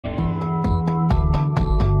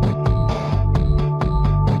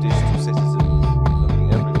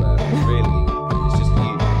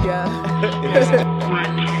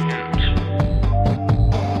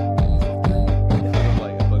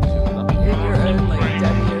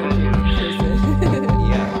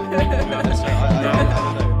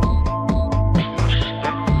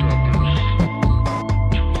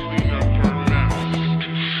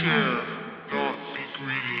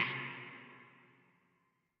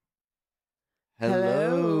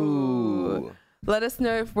Hello. Let us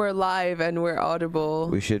know if we're live and we're audible.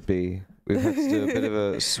 We should be. We've had to do a bit of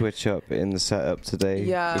a switch up in the setup today.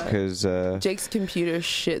 Yeah. Because Jake's computer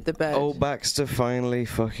shit the bed. old Baxter finally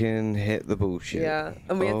fucking hit the bullshit. Yeah.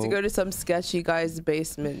 And we had to go to some sketchy guy's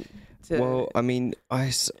basement. Well, I mean,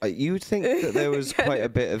 you would think that there was quite a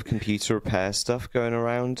bit of computer repair stuff going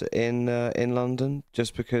around in London,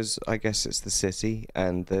 just because I guess it's the city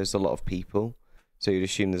and there's a lot of people. So you'd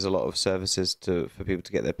assume there's a lot of services for people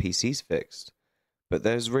to get their PCs fixed. But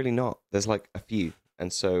there's really not. There's like a few.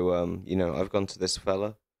 And so, I've gone to this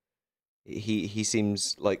fella. He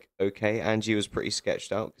seems like okay. Angie was pretty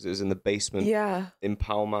sketched out because it was in the basement in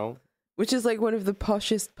Pall Mall. Which is like one of the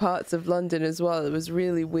poshest parts of London as well. It was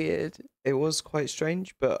really weird. It was quite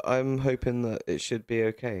strange, but I'm hoping that it should be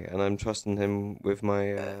okay, and I'm trusting him with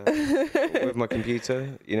my with my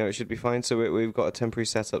computer. It should be fine. So we've got a temporary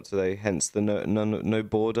setup today, hence the no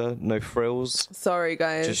border, no frills. Sorry,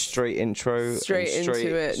 guys. Just straight intro, straight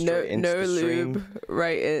into it. No lube,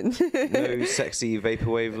 right in. No sexy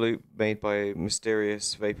vaporwave loop made by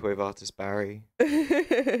mysterious vaporwave artist Barry.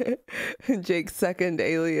 Jake's second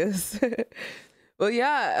alias. Well,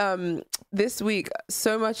 yeah, this week,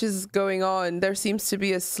 so much is going on. There seems to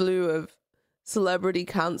be a slew of celebrity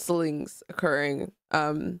cancellings occurring.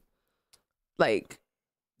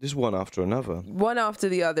 Just one after another. One after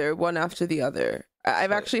the other.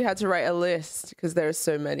 I've actually had to write a list because there's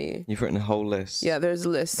so many. You've written a whole list. Yeah, there's a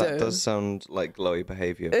list. That does sound like glowy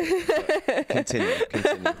behaviour. Continue.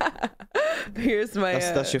 Here's my...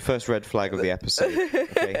 That's your first red flag of the episode.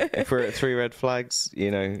 Okay? If we're at 3 red flags,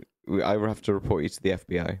 I will have to report you to the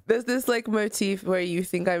FBI. There's this motif where you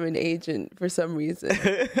think I'm an agent for some reason.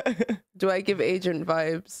 Do I give agent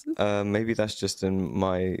vibes? Maybe that's just in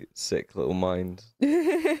my sick little mind.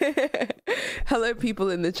 Hello, people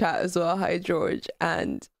in the chat as well. Hi, George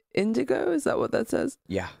and Indigo. Is that what that says?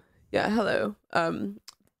 Yeah. Yeah. Hello.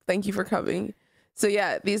 Thank you for coming. So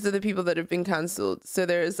yeah, these are the people that have been cancelled. So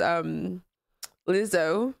there's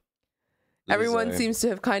Lizzo. Everyone seems to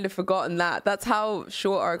have kind of forgotten that. That's how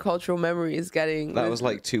short our cultural memory is getting. That was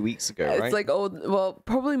like 2 weeks ago, right? It's like old. Well,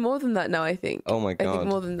 probably more than that now, I think. Oh my God. I think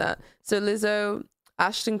more than that. So Lizzo,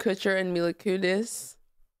 Ashton Kutcher, and Mila Kunis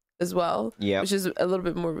as well. Yeah. Which is a little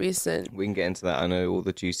bit more recent. We can get into that. I know all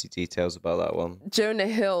the juicy details about that one. Jonah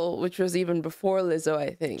Hill, which was even before Lizzo, I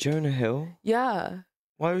think. Jonah Hill? Yeah.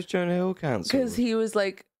 Why was Jonah Hill cancelled? Because he was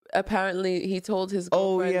like... Apparently, he told his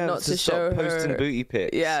girlfriend not to show her posting booty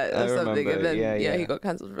pics. Yeah, or something. And then, he got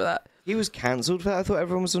cancelled for that. He was cancelled for that? I thought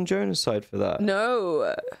everyone was on Jonah's side for that.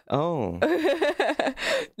 No. Oh.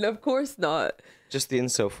 No, of course not. Just the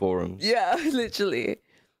incel forums. Yeah, literally.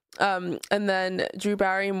 And then Drew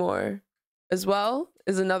Barrymore as well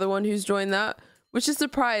is another one who's joined that, which is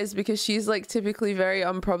surprised because she's like typically very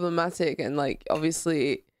unproblematic and like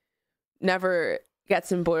obviously never...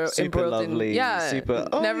 gets embroiled lovely, in super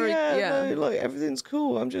no, like everything's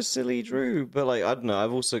cool, I'm just silly Drew. But like I don't know,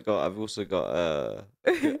 I've also got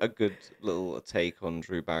a good little take on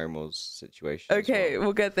Drew Barrymore's situation. Okay,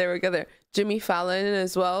 we'll get there. Jimmy Fallon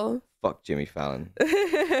as well. Fuck Jimmy Fallon.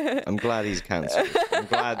 I'm glad he's cancelled. I'm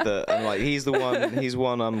glad that he's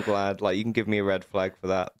one I'm glad, like you can give me a red flag for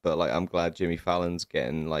that, but like I'm glad Jimmy Fallon's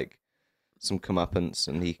getting like some comeuppance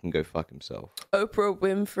and he can go fuck himself. Oprah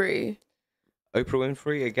Winfrey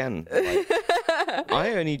again.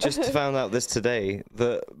 I only just found out this today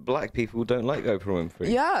that black people don't like Oprah Winfrey.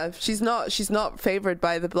 Yeah, she's not favored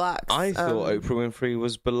by the blacks. I thought Oprah Winfrey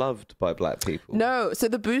was beloved by black people. No, so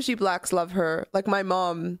the bougie blacks love her. Like my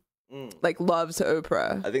mom, loves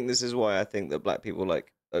Oprah. I think this is why I think that black people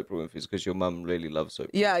like Oprah Winfrey is because your mum really loves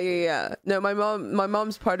Oprah. Yeah. No, my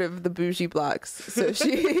mom's part of the bougie blacks, so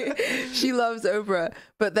she loves Oprah.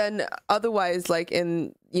 But then otherwise, like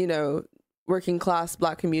in working class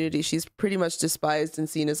black community, she's pretty much despised and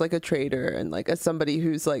seen as like a traitor and like as somebody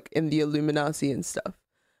who's like in the Illuminati and stuff.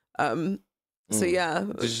 So yeah,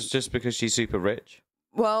 just because she's super rich.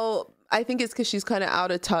 Well, I think it's because she's kind of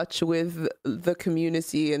out of touch with the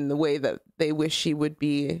community and the way that they wish she would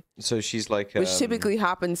be. So she's like, which typically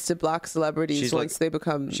happens to black celebrities once they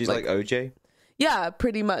become. She's like OJ. Yeah,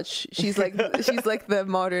 pretty much. She's like the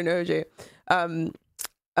modern OJ.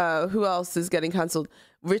 Who else is getting cancelled?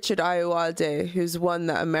 Richard Ayoade, who's one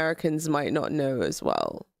that Americans might not know as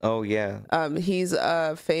well. Oh, yeah. He's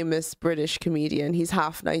a famous British comedian. He's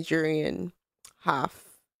half Nigerian, half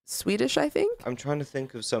Swedish, I think. I'm trying to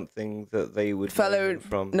think of something that they would fellow know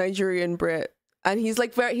from Nigerian Brit. And he's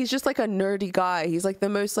like he's just like a nerdy guy. He's like the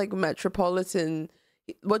most like metropolitan.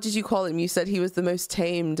 What did you call him? You said he was the most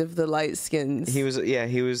tamed of the light skins.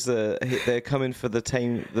 They're coming for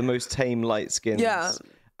the most tame light skins. Yeah.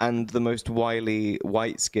 and the most wily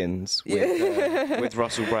white skins with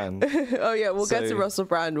Russell Brand. Oh yeah, we'll get to Russell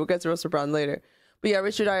Brand. We'll get to Russell Brand later. But yeah,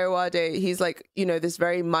 Richard Ayoade, he's like, you know, this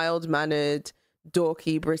very mild-mannered,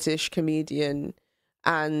 dorky British comedian,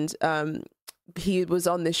 and he was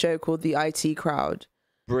on this show called The IT Crowd.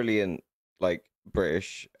 Brilliant, like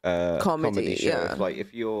British comedy show. Yeah. Like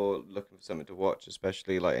if you're looking for something to watch,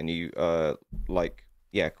 especially like, and you like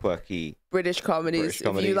quirky British comedies.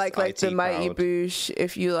 If you like IT the Mighty Crowd. Boosh,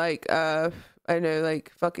 if you like I know,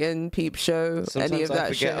 like fucking Peep Show, Sometimes any of I that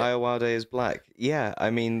forget shit. Ayoade is black. Yeah, I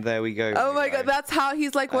mean, there we go. Oh my guys. god, that's how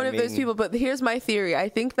he's like one I of those mean- people. But here's my theory: I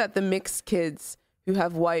think that the mixed kids who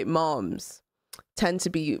have white moms tend to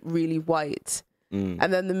be really white, and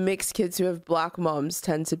then the mixed kids who have black moms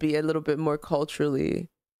tend to be a little bit more culturally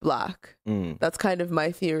black. That's kind of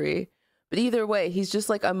my theory. But either way, he's just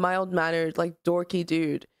like a mild-mannered, like dorky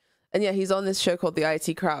dude. And yeah, he's on this show called The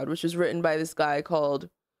IT Crowd, which was written by this guy called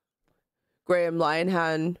Graham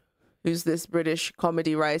Linehan, who's this British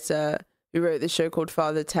comedy writer who wrote this show called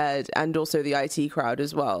Father Ted, and also The IT Crowd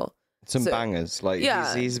as well. Some So- bangers. Like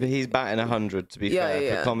Yeah. he's batting 100. To be Yeah, fair,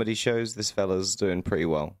 yeah. for comedy shows, this fella's doing pretty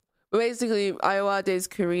well. But basically, Ayoade's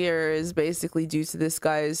career is basically due to this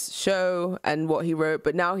guy's show and what he wrote,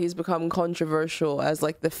 but now he's become controversial as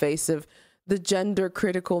like the face of the gender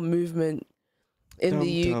critical movement in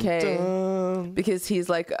the Dum, UK. dum, dum. Because he's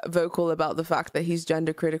like vocal about the fact that he's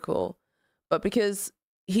gender critical, but because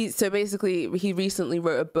he recently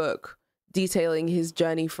wrote a book detailing his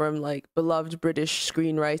journey from like beloved British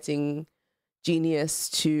screenwriting genius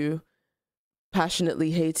to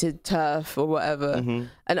passionately hated turf or whatever.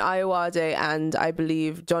 And Ayoade and I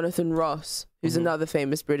believe Jonathan Ross, who's another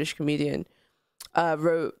famous British comedian,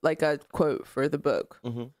 wrote like a quote for the book.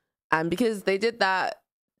 And because they did that,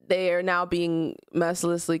 they are now being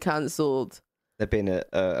mercilessly cancelled. They've been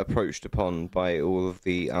approached upon by all of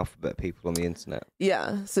the alphabet people on the internet.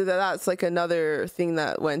 Yeah, so that's like another thing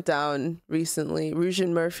that went down recently. Rujan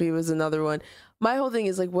Murphy was another one. My whole thing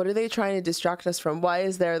is like, what are they trying to distract us from? Why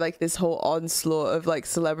is there like this whole onslaught of like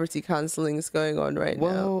celebrity cancellings going on right now?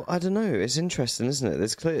 Well, I don't know. It's interesting, isn't it?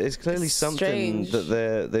 There's clearly It's something strange.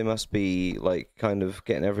 that they must be like kind of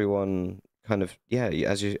getting everyone kind of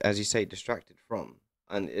as you say, distracted from,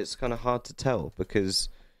 and it's kind of hard to tell because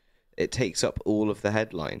it takes up all of the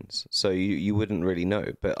headlines, so you wouldn't really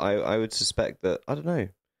know. But I would suspect that, I don't know,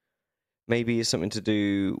 maybe it's something to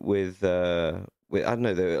do with I don't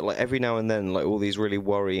know, like every now and then, like all these really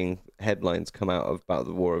worrying headlines come out about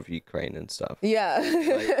the war of Ukraine and stuff. Yeah.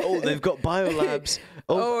 Like, oh, they've got biolabs.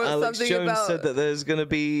 Or Alex something Jones about- said that there's going to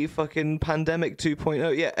be fucking pandemic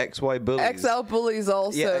 2.0. Yeah, XY bullies. XL bullies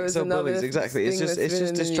also Yeah, is XL another bullies, exactly. It's thing just- that's it's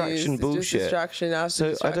been just in the distraction news. It's just bullshit. distraction after So I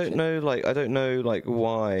distraction. don't know why. I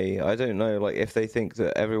don't know like if they think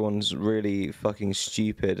that everyone's really fucking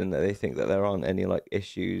stupid and that they think that there aren't any like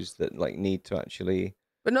issues that like need to actually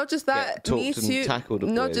But not just that, talked Me and Too. tackled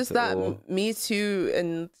Not with, just that, or- Me Too,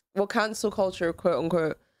 and well, cancel culture, quote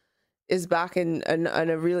unquote, is back in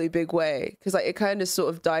a really big way, because like it kind of sort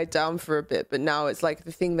of died down for a bit, but now it's like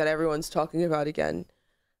the thing that everyone's talking about again.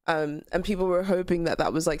 And people were hoping that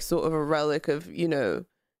that was like sort of a relic of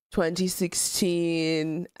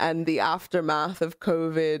 2016 and the aftermath of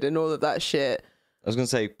COVID and all of that shit. I was going to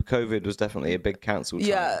say COVID was definitely a big cancel time.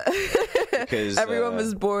 Yeah. Because Everyone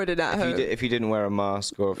was bored and at home. if you didn't wear a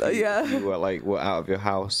mask or if Yeah. you were out of your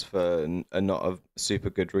house for not a super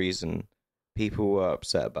good reason, people were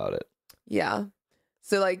upset about it. Yeah.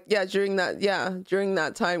 So like, during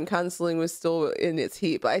that time, canceling was still in its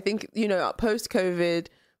heat. But I think, post COVID,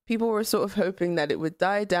 people were sort of hoping that it would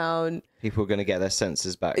die down. People were going to get their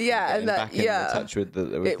senses back. Yeah, and back in touch with the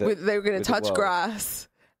They were going to with the touch world. grass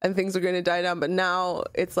and things were going to die down. But now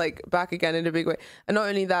it's like back again in a big way. And not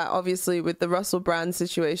only that, obviously with the Russell Brand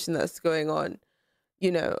situation that's going on,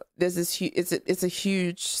 there's this it's a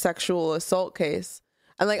huge sexual assault case.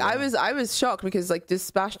 And like, I was shocked because like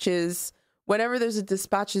Dispatches, whenever there's a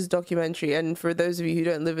Dispatches documentary, and for those of you who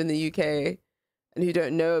don't live in the UK and who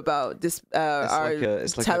don't know about it's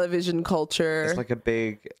like television culture, It's like a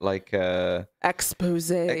big expose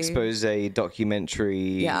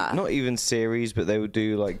documentary, not even series, but they would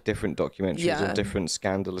do like different documentaries on different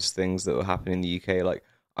scandalous things that were happening in the UK. Like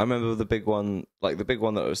I remember the big one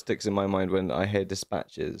that sticks in my mind when I hear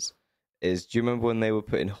Dispatches is, do you remember when they were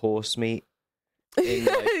putting horse meat in,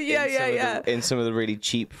 like, in some of the really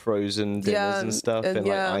cheap frozen dinners and stuff in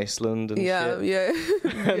like Iceland and shit?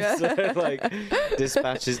 And so like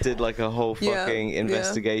Dispatches did like a whole fucking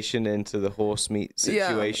investigation into the horse meat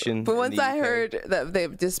situation. But in once the I UK. heard that the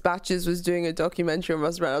Dispatches was doing a documentary on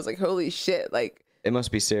Russell Brand, I was like, holy shit, like It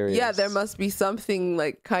must be serious. yeah, there must be something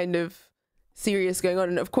like kind of serious going on.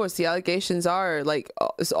 And of course, the allegations are like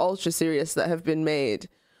ultra serious that have been made.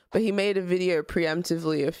 But he made a video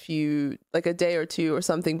preemptively a day or two or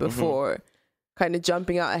something before, kind of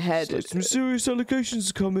jumping out ahead. So some serious allegations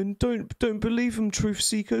are coming. Don't believe them, truth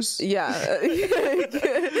seekers. Yeah.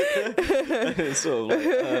 It's sort of like,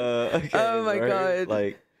 okay, oh my God.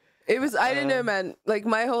 Like, it was, I don't know, man. Like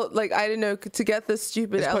my whole, like, I don't know, to get the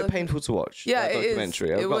stupid. It's quite painful to watch. Yeah, that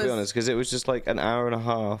documentary. I've got to be honest, because it was just like an hour and a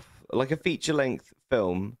half, like a feature-length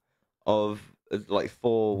film of like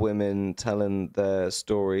 4 women telling their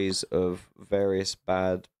stories of various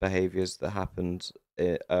bad behaviors that happened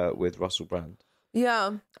with Russell Brand.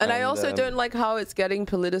 Yeah, and I also don't like how it's getting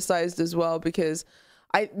politicized as well, because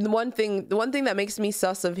the one thing that makes me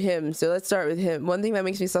sus of him. So let's start with him. One thing that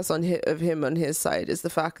makes me sus of him on his side is the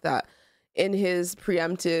fact that in his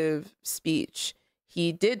preemptive speech,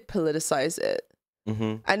 he did politicize it.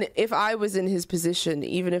 And if I was in his position,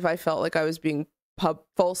 even if I felt like I was being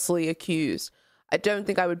falsely accused, I don't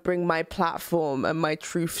think I would bring my platform and my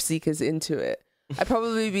truth seekers into it. I'd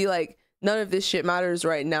probably be like, none of this shit matters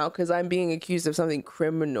right now because I'm being accused of something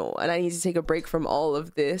criminal and I need to take a break from all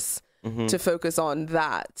of this to focus on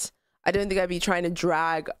that. I don't think I'd be trying to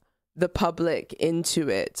drag the public into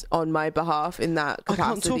it on my behalf in that capacity.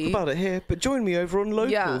 I can't talk about it here, but join me over on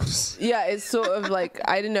Locals. Yeah, it's sort of like,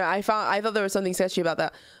 I don't know, I thought there was something sketchy about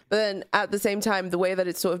that. But then at the same time, the way that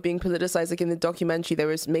it's sort of being politicized, like in the documentary, there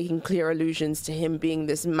was making clear allusions to him being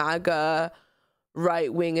this MAGA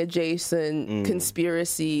right-wing adjacent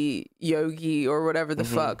conspiracy yogi or whatever the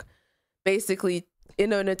fuck. Basically,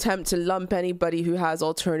 in an attempt to lump anybody who has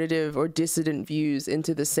alternative or dissident views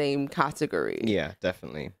into the same category. Yeah,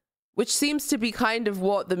 definitely. Which seems to be kind of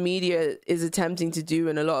what the media is attempting to do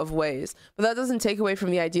in a lot of ways. But that doesn't take away from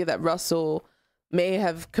the idea that Russell may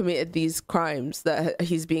have committed these crimes that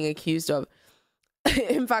he's being accused of.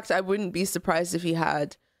 In fact, I wouldn't be surprised if he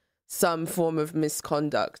had some form of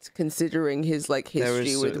misconduct, considering his like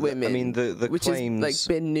history with women. I mean, the which claims, is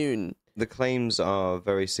like bin noon. The claims are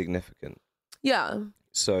very significant. Yeah.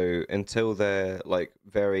 So until they're like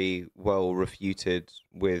very well refuted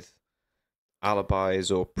with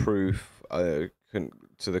alibis or proof to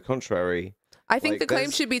the contrary, I think the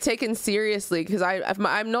claim should be taken seriously, because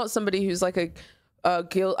I'm not somebody who's like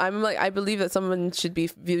I believe that someone should be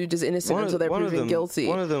viewed as innocent until they're proven guilty.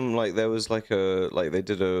 One of them, like, there was like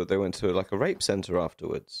they went to like a rape center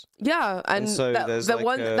afterwards. Yeah, and so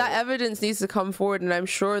that evidence needs to come forward, and I'm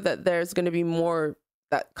sure that there's going to be more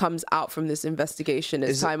that comes out from this investigation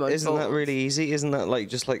as time unfolds. Isn't that really easy? Isn't that like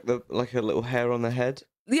just like a little hair on the head?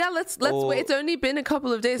 Yeah, let's wait. It's only been a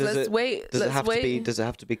couple of days. Let's wait. Does it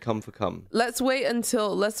have to be come for come? Let's wait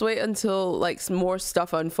until like more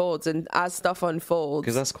stuff unfolds, and as stuff unfolds,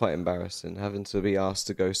 because that's quite embarrassing, having to be asked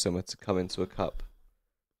to go somewhere to come into a cup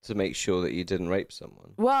to make sure that you didn't rape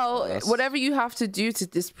someone. Well, whatever you have to do to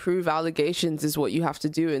disprove allegations is what you have to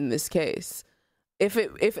do in this case.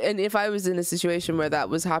 If I was in a situation where that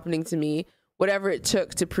was happening to me, whatever it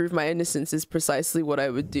took to prove my innocence is precisely what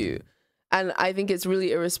I would do. And I think it's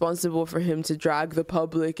really irresponsible for him to drag the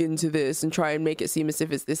public into this and try and make it seem as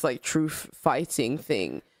if it's this like truth fighting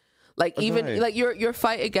thing. Like like your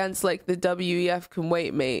fight against like the WEF can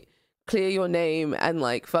wait, mate. Clear your name and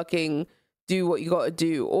like fucking do what you got to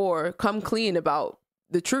do, or come clean about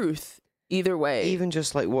the truth. Either way, even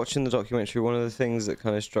just like watching the documentary, one of the things that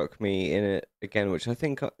kind of struck me in it again, which I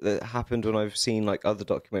think that happened when I've seen like other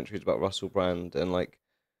documentaries about Russell Brand and like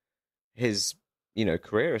his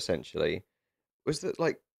career essentially, was that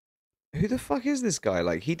like, who the fuck is this guy?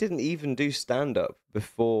 Like, he didn't even do stand-up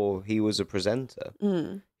before he was a presenter.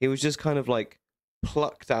 He was just kind of like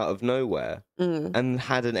plucked out of nowhere and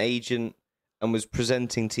had an agent and was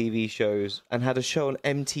presenting TV shows and had a show on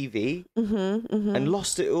MTV and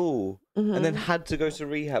lost it all and then had to go to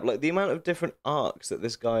rehab. Like, the amount of different arcs that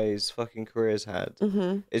this guy's fucking career's had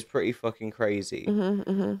is pretty fucking crazy.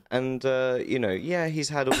 And he's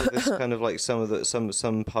had all of this kind of like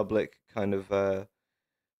some public kind of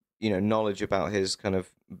knowledge about his kind of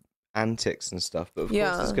antics and stuff, but of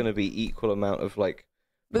course there's going to be equal amount of like.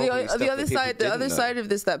 But the other side of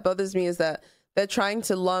this that bothers me is that they're trying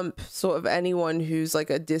to lump sort of anyone who's like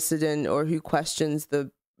a dissident or who questions the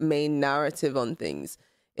main narrative on things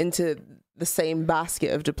into the same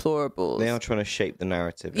basket of deplorables. They are trying to shape the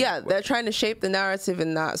narrative. Yeah, they're trying to shape the narrative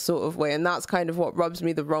in that sort of way. And that's kind of what rubs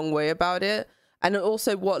me the wrong way about it. And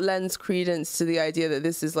also what lends credence to the idea that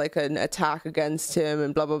this is like an attack against him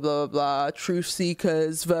and blah, blah, blah, blah, truth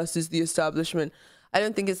seekers versus the establishment. I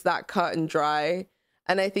don't think it's that cut and dry.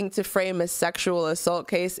 And I think to frame a sexual assault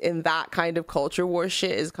case in that kind of culture war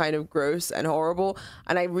shit is kind of gross and horrible.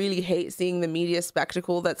 And I really hate seeing the media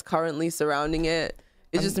spectacle that's currently surrounding it.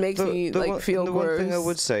 It just makes me feel gross. One thing I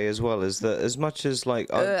would say as well is that as much as like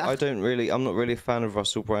I'm not really a fan of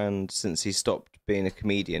Russell Brand since he stopped being a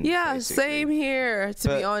comedian. Yeah, basically. same here. To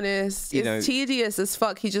be honest, it's tedious as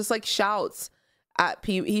fuck. He just like shouts at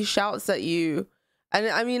people. He shouts at you, and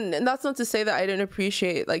I mean, and that's not to say that I don't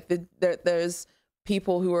appreciate like there's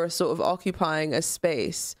people who are sort of occupying a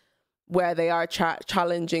space where they are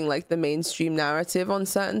challenging like the mainstream narrative on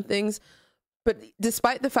certain things. But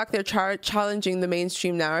despite the fact they're challenging the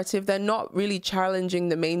mainstream narrative, they're not really challenging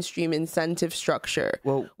the mainstream incentive structure,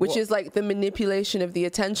 which is like the manipulation of the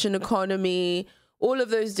attention economy, all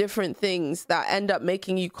of those different things that end up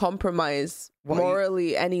making you compromise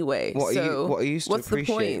morally anyway. What I used to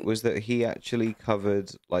appreciate was that he actually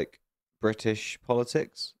covered like British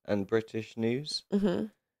politics and British news. Mm-hmm.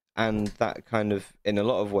 And that kind of, in a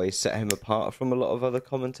lot of ways, set him apart from a lot of other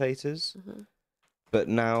commentators. Mm-hmm. But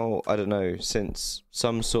now, I don't know, since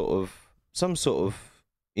some sort of,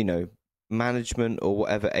 management or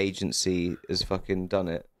whatever agency has fucking done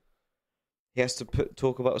it, he has to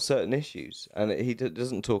talk about certain issues. And he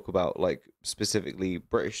doesn't talk about, like, specifically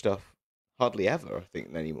British stuff hardly ever, I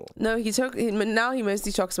think, anymore. No, now he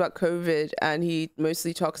mostly talks about COVID, and he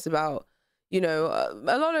mostly talks about, a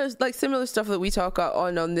lot of, like, similar stuff that we talk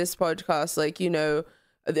on this podcast, like,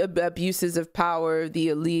 the abuses of power, the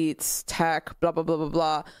elites, tech, blah, blah, blah, blah,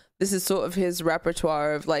 blah. This is sort of his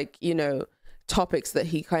repertoire of like, topics that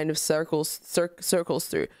he kind of circles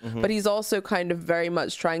through. Mm-hmm. But he's also kind of very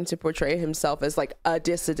much trying to portray himself as like a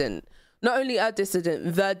dissident. Not only a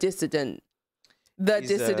dissident, the dissident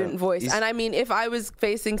voice. And I mean, if I was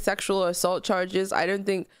facing sexual assault charges, I don't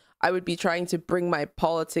think I would be trying to bring my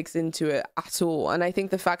politics into it at all. And I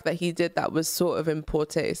think the fact that he did that was sort of in poor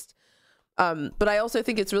taste. But I also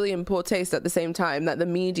think it's really in poor taste at the same time that the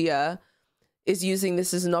media is using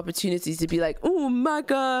this as an opportunity to be like, oh,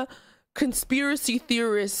 MAGA conspiracy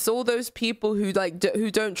theorists, all those people who who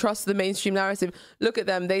don't trust the mainstream narrative. Look at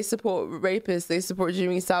them. They support rapists. They support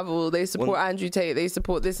Jimmy Savile. They support Andrew Tate. They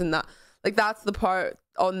support this and that. Like, that's the part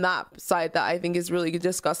on that side that I think is really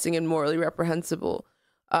disgusting and morally reprehensible.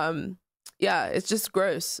 Yeah, it's just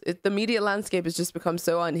gross. The media landscape has just become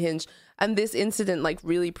so unhinged. And this incident, like,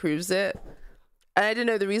 really proves it. And I don't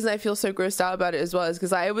know, the reason I feel so grossed out about it as well is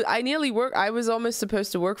because I was almost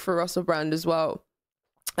supposed to work for Russell Brand as well.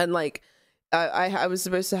 And, like, I was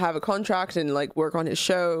supposed to have a contract and, like, work on his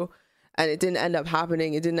show. And it didn't end up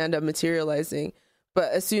happening. It didn't end up materializing.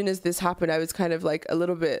 But as soon as this happened, I was kind of, like, a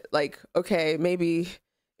little bit, like, okay, maybe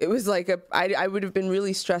it was, like, I would have been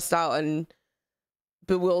really stressed out and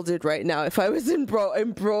bewildered right now if I was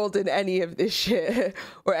embroiled in any of this shit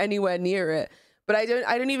or anywhere near it. But I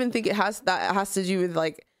don't even think it has to do with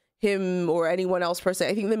like him or anyone else per se.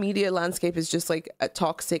 I think the media landscape is just like a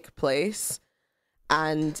toxic place,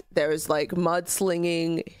 and there's like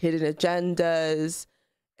mudslinging, hidden agendas,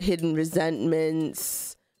 hidden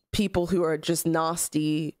resentments, people who are just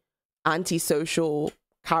nasty, antisocial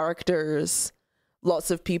characters.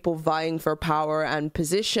 Lots of people vying for power and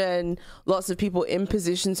position, lots of people in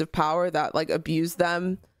positions of power that like abuse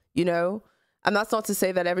them, and that's not to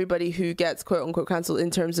say that everybody who gets quote unquote cancelled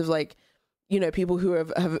in terms of like, people who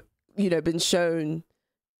have been shown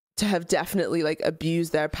to have definitely like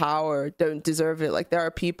abused their power don't deserve it. Like, there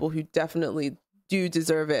are people who definitely do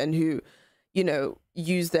deserve it and who,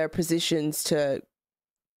 use their positions to,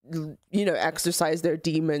 exercise their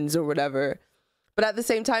demons or whatever. But at the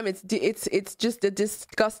same time, it's just a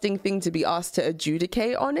disgusting thing to be asked to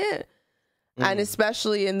adjudicate on it. And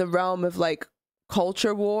especially in the realm of like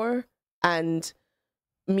culture war and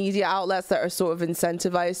media outlets that are sort of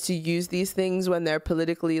incentivized to use these things when they're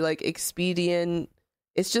politically like expedient.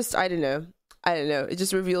 It's just, I don't know. It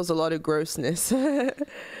just reveals a lot of grossness.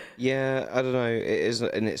 Yeah, I don't know. It is,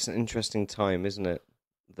 and it's an interesting time, isn't it?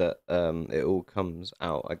 That it all comes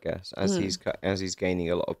out, I guess, as he's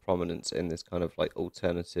gaining a lot of prominence in this kind of like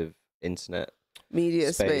alternative internet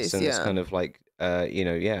media space and yeah. this kind of like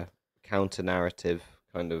counter narrative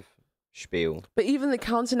kind of spiel. But even the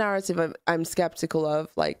counter narrative, I'm skeptical of.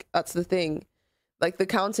 Like, that's the thing. Like, the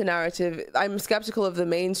counter narrative, I'm skeptical of the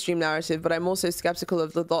mainstream narrative, but I'm also skeptical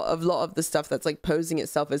of a lot of the stuff that's like posing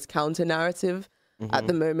itself as counter narrative at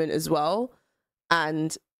the moment as well.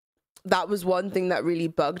 And that was one thing that really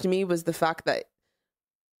bugged me, was the fact that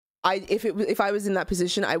if I was in that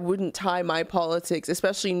position, I wouldn't tie my politics,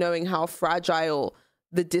 especially knowing how fragile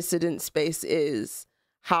the dissident space is,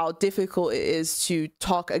 how difficult it is to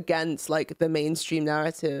talk against like the mainstream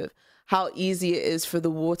narrative, how easy it is for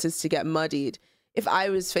the waters to get muddied. if I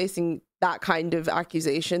was facing that kind of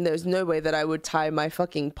accusation, there's no way that I would tie my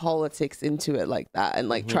fucking politics into it like that and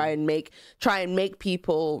like try and make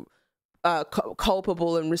people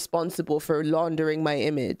culpable and responsible for laundering my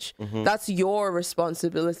image. That's your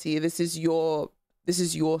responsibility. This is your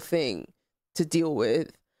thing to deal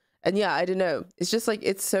with. And yeah, I don't know. It's just like,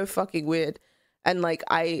 it's so fucking weird. And like,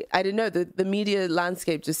 I don't know, the media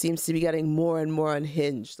landscape just seems to be getting more and more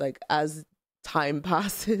unhinged, like as time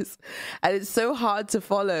passes. And it's so hard to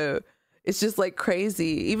follow. It's just like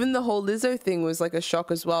crazy. Even the whole Lizzo thing was like a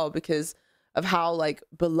shock as well, because of how like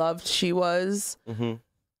beloved she was.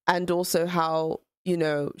 And also how, you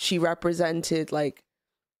know, she represented like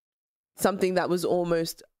something that was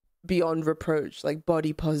almost beyond reproach, like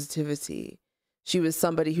body positivity. She was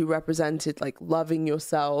somebody who represented like loving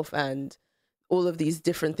yourself and all of these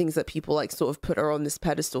different things that people like sort of put her on this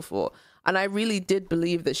pedestal for. And I really did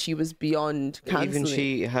believe that she was beyond cancelling. Even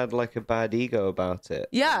she had like a bad ego about it.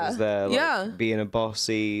 Yeah. It was there, like, being a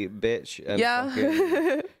bossy bitch and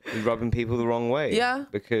fucking rubbing people the wrong way. Yeah.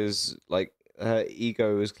 Because like her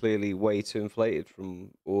ego was clearly way too inflated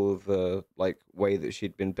from all of the like way that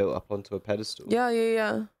she'd been built up onto a pedestal. Yeah.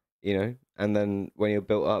 You know? And then when you're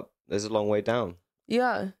built up, there's a long way down.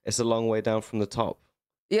 Yeah. It's a long way down from the top.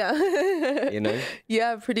 Yeah. You know?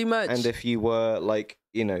 Yeah, pretty much. And if you were like,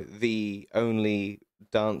 you know, the only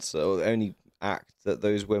dancer or the only act that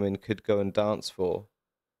those women could go and dance for,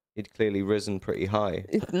 you'd clearly risen pretty high.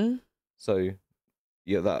 So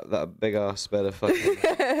yeah, that big ass better fucking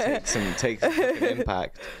take some fucking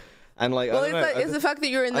impact. And like, well, I don't know, it's the fact that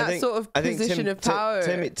you're in that sort of position of power.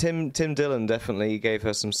 Tim Dillon definitely gave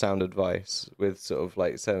her some sound advice with sort of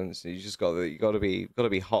like saying, you just got to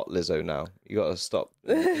be hot, Lizzo. Now you got to stop,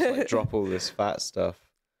 just, like, drop all this fat stuff,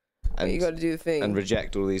 and you got to do the thing and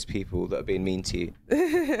reject all these people that are being mean to you,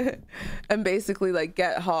 and basically like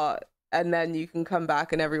get hot. And then you can come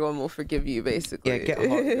back and everyone will forgive you, basically. Yeah, get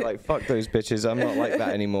hot. Like, fuck those bitches. I'm not like that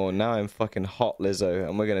anymore. Now I'm fucking hot, Lizzo,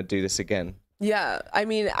 and we're going to do this again. Yeah. I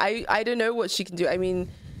mean, I don't know what she can do. I mean,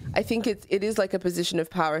 I think it is like a position of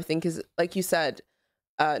power thing because, like you said,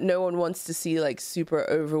 no one wants to see like super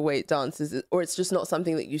overweight dancers, or it's just not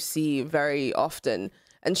something that you see very often.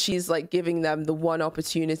 And she's like giving them the one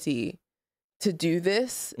opportunity to do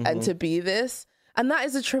this and to be this. And that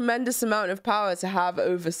is a tremendous amount of power to have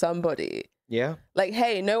over somebody. Yeah. Like,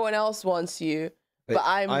 hey, no one else wants you, but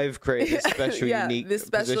I've created this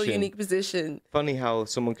special, unique position. Funny how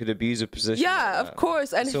someone could abuse a position. Yeah, like of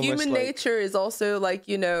course. And human nature is also like,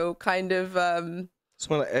 you know, kind of...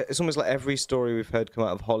 It's almost like every story we've heard come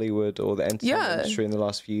out of Hollywood or the entertainment industry in the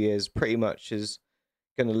last few years pretty much is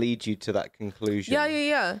going to lead you to that conclusion.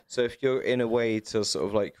 Yeah. So if you're in a way to sort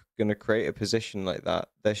of like going to create a position like that,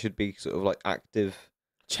 there should be sort of like active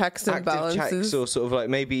checks and balances, or sort of like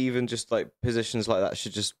maybe even just like positions like that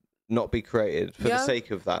should just not be created for the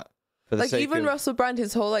sake of that. For the like sake even of... Russell Brand,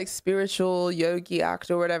 his whole like spiritual yogi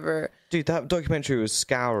act or whatever. Dude, that documentary was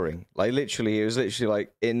scouring. Like literally, it was literally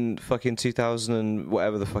like in fucking 2000 and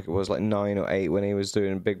whatever the fuck it was, like 9 or 8 when he was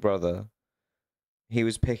doing Big Brother. He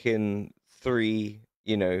was picking 3,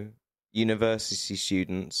 you know, university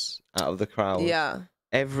students out of the crowd. Yeah.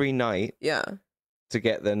 Every night. Yeah. To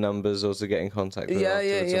get their numbers or to get in contact with them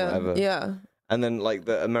afterwards or whatever. Yeah. And then like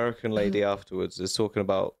the American lady afterwards is talking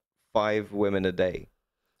about 5 women a day.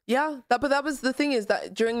 Yeah, but that was the thing is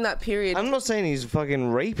that during that period... I'm not saying he's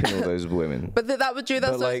fucking raping all those women. But that's what I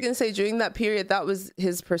was going to say. During that period, that was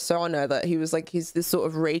his persona, that he was like, he's this sort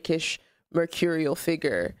of rakish, mercurial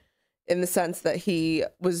figure in the sense that he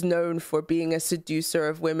was known for being a seducer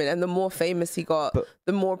of women. And the more famous he got,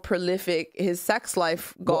 the more prolific his sex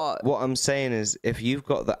life got. What I'm saying is, if you've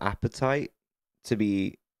got the appetite to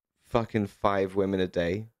be fucking 5 women a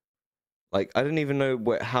day, like, I don't even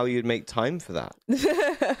know how you'd make time for that.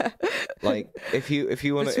 Like, if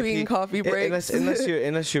you want to... Between coffee breaks.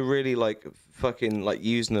 Unless you're really, like, fucking, like,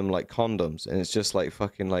 using them like condoms, and it's just, like,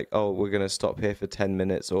 fucking, like, oh, we're going to stop here for 10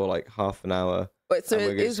 minutes or, like, half an hour. But so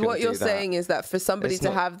is what you're saying is that for somebody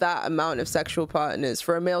to have that amount of sexual partners,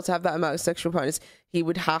 for a male to have that amount of sexual partners, he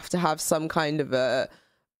would have to have some kind of a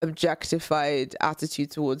objectified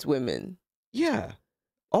attitude towards women. Yeah.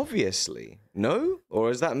 Obviously. No? Or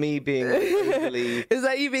is that me being like, overly is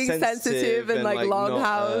that you being sensitive and like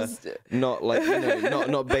long-housed? Not like, you know,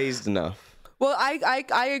 not based enough. Well,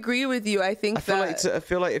 I agree with you. I think I feel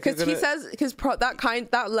like if you're gonna... he says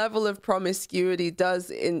that level of promiscuity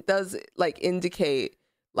does like indicate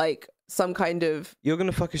like some kind of you're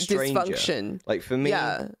gonna fuck a stranger. Dysfunction. Like for me,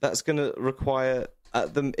 that's gonna require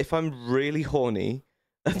if I'm really horny,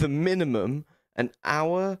 at the minimum an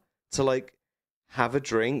hour to like have a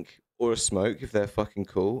drink or a smoke if they're fucking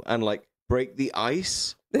cool, and like break the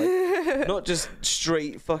ice. Like, not just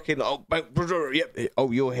straight fucking, yep,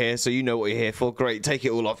 oh, you're here, so you know what you're here for. Great, take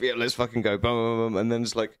it all off. Yeah, let's fucking go. Boom, boom, boom. And then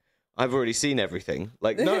it's like, I've already seen everything.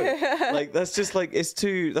 Like, no, like that's just like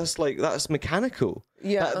that's mechanical.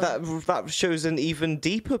 Yeah, that shows an even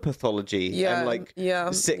deeper pathology and like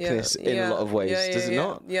sickness in a lot of ways. Does it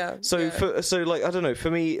not? Yeah. So like, I don't know. For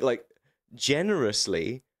me, like,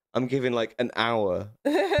 generously, I'm giving like an hour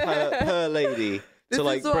per lady. To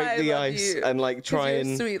like break the ice and like try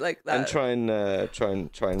and sweet like that. And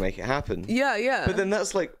try and make it happen. Yeah. But then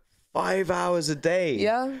that's like 5 hours a day.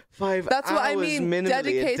 Yeah. 5 That's hours what I mean. minimally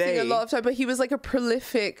Dedicating a lot of time, but he was like a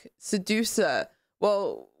prolific seducer.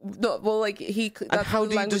 Like he. And how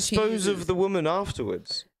do you dispose of the woman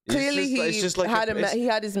afterwards? Clearly, he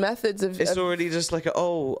had his methods of. It's already just like,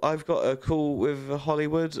 I've got a call with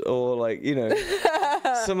Hollywood, or like, you know,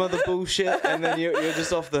 some other bullshit, and then you're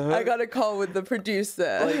just off the hook. I got a call with the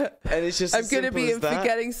producer. Like, and it's just I'm gonna be in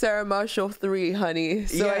Forgetting Sarah Marshall 3, honey.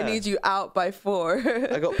 So I need you out by 4.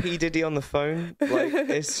 I got P Diddy on the phone. Like,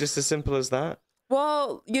 it's just as simple as that.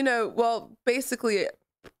 Well, basically,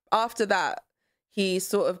 after that, he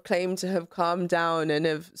sort of claimed to have calmed down and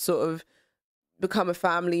have sort of become a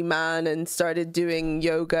family man and started doing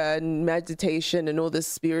yoga and meditation and all this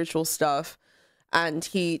spiritual stuff. And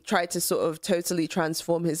he tried to sort of totally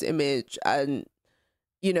transform his image and,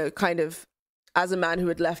 kind of as a man who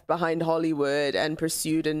had left behind Hollywood and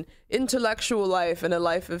pursued an intellectual life and a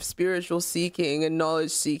life of spiritual seeking and knowledge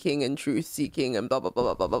seeking and truth seeking and blah, blah,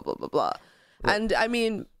 blah, blah, blah, blah, blah, blah. Yeah. And I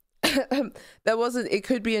mean, it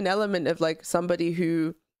could be an element of like somebody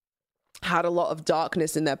who had a lot of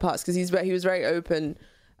darkness in their past, because he was very open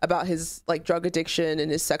about his like drug addiction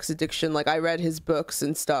and his sex addiction. Like, I read his books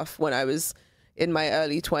and stuff when I was in my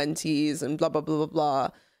early 20s and blah blah blah blah blah,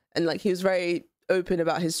 and like he was very open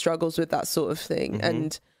about his struggles with that sort of thing.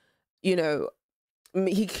 And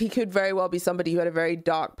he could very well be somebody who had a very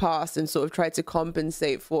dark past and sort of tried to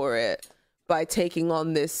compensate for it by taking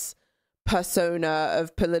on this persona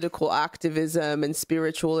of political activism and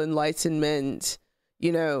spiritual enlightenment.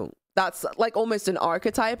 That's like almost an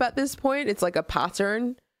archetype at this point. It's like a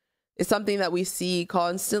pattern. It's something that we see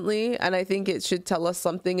constantly. And I think it should tell us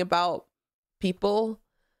something about people.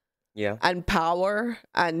 Yeah. And power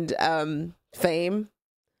and fame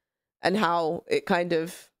and how it kind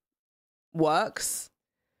of works.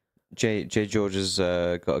 Jay George has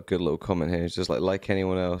got a good little comment here. He's just like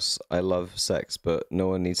anyone else, I love sex, but no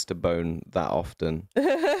one needs to bone that often.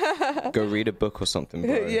 Go read a book or something,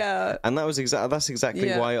 bro. Yeah. And that's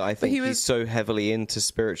exactly why I think he's so heavily into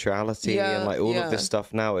spirituality and like all of this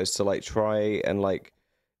stuff now, is to like try and like,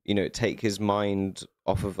 take his mind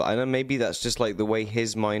off of that. I know maybe that's just like the way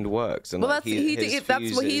his mind works. And that's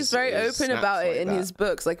what he's very open about it in his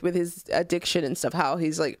books, like with his addiction and stuff, how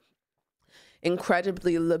he's like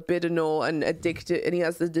incredibly libidinal and addicted, and he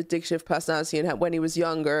has the addictive personality. And when he was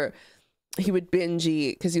younger, he would binge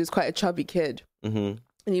eat because he was quite a chubby kid. Mm-hmm.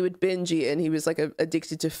 And he would binge eat, and he was like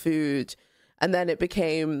addicted to food. And then it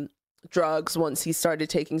became drugs once he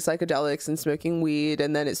started taking psychedelics and smoking weed,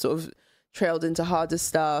 and then it sort of trailed into harder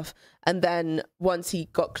stuff. And then once he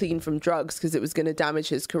got clean from drugs, because it was going to damage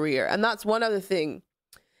his career. And that's one other thing,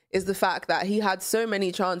 is the fact that he had so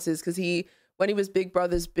many chances, because when he was Big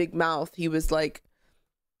Brother's Big Mouth, he was like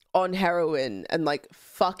on heroin and like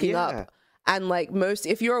fucking up. And like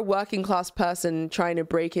if you're a working class person trying to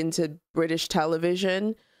break into British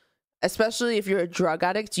television, especially if you're a drug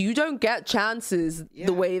addict, you don't get chances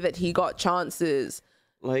the way that he got chances.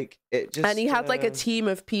 Like, it just, and he had like a team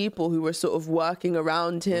of people who were sort of working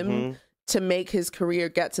around him to make his career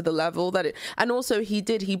get to the level that it. And also he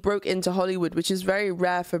broke into Hollywood, which is very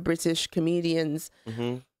rare for British comedians.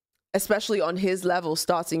 Especially on his level,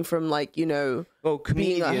 starting from like, being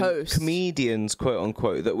a host. Comedians, quote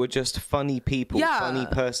unquote, that were just funny people, funny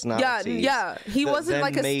personalities. Yeah. He wasn't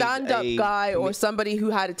like a stand-up guy or somebody who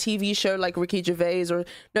had a TV show like Ricky Gervais,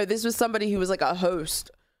 no, this was somebody who was like a host,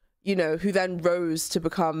 who then rose to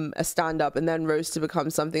become a stand-up and then rose to become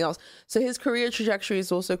something else. So his career trajectory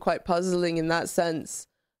is also quite puzzling in that sense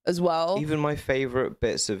as well. Even my favorite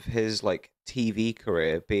bits of his like TV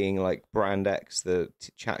career being like Brand X, the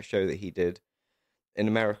chat show that he did in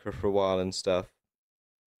America for a while and stuff,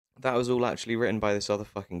 that was all actually written by this other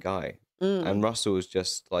fucking guy. And Russell was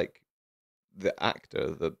just like the actor,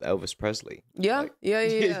 the Elvis Presley. Yeah.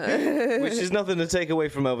 Which is nothing to take away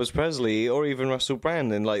from Elvis Presley or even Russell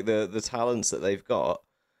Brand and like the talents that they've got,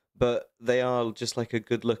 but they are just like a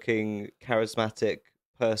good looking, charismatic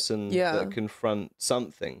person that confront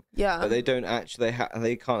something, but they don't actually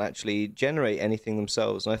they can't actually generate anything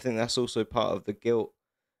themselves. And I think that's also part of the guilt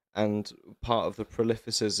and part of the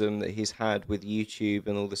prolificism that he's had with YouTube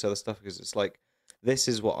and all this other stuff, because it's like, this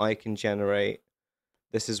is what I can generate,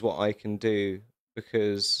 this is what I can do,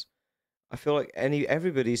 because I feel like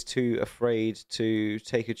everybody's too afraid to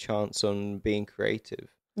take a chance on being creative.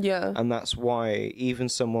 Yeah. And that's why even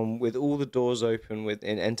someone with all the doors open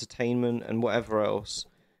in entertainment and whatever else,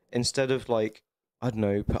 instead of like, I don't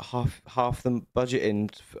know, put half the budget in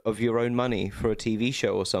of your own money for a TV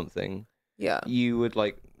show or something, yeah, you would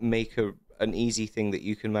like make an easy thing that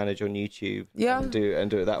you can manage on YouTube, yeah, and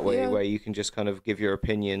do it that way, yeah, where you can just kind of give your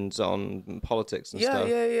opinions on politics and stuff.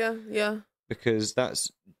 Yeah. Because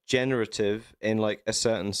that's generative in like a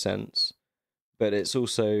certain sense, but it's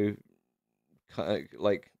also kind of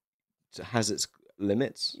like has its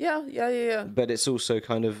limits. Yeah. But it's also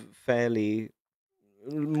kind of fairly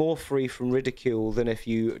more free from ridicule than if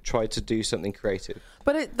you tried to do something creative.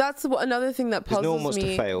 But that's another thing that puzzles me. No one wants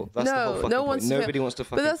to fail. That's the whole fucking point. Nobody wants to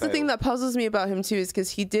fucking fail. But that's the thing that puzzles me about him too, is because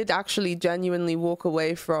he did actually genuinely walk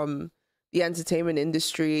away from the entertainment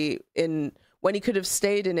industry when he could have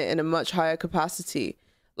stayed in it in a much higher capacity.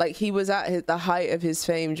 Like, he was at the height of his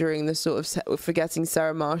fame during the sort of Forgetting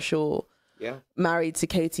Sarah Marshall, married to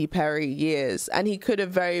Katy Perry years, and he could have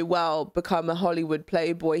very well become a Hollywood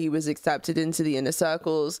playboy. He was accepted into the inner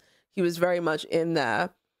circles. He was very much in there,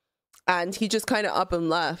 and he just kind of up and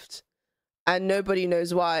left, and nobody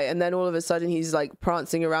knows why. And then all of a sudden he's like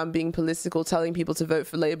prancing around being political, telling people to vote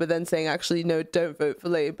for Labour, then saying, actually, no, don't vote for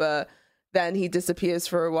Labour. Then he disappears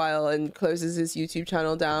for a while and closes his YouTube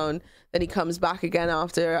channel down. Then he comes back again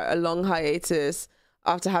after a long hiatus,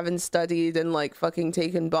 after having studied and like fucking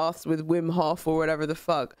taken baths with Wim Hof or whatever the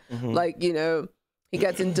fuck. Like, you know, he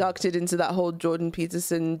gets inducted into that whole Jordan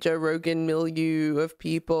Peterson, Joe Rogan milieu of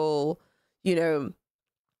people, you know,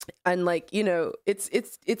 and like, you know, it's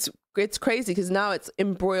crazy because now it's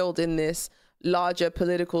embroiled in this larger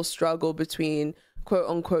political struggle between quote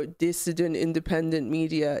unquote dissident independent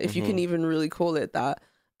media, if you can even really call it that,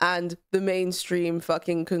 and the mainstream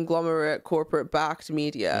fucking conglomerate corporate backed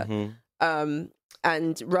media.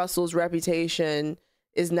 And Russell's reputation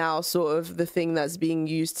is now sort of the thing that's being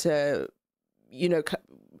used to, you know,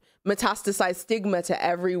 metastasize stigma to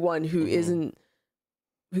everyone who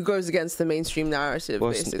who goes against the mainstream narrative.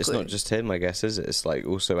 Well, basically, it's not just him, I guess, is it? It's like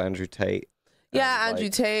also Andrew Tate. Yeah, Andrew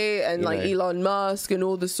Tate and like Elon Musk and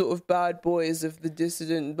all the sort of bad boys of the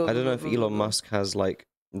dissident. I don't know if Elon Musk has like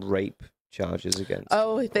rape charges against.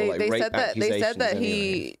 Oh, they said that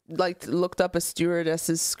he like looked up a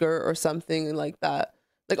stewardess's skirt or something like that.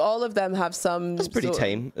 Like, all of them have some. That's pretty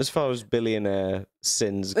tame as far as billionaire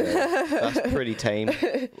sins go. That's pretty tame.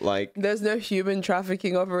 Like, there's no human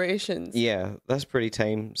trafficking operations. Yeah, that's pretty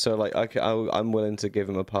tame. So like, I'm willing to give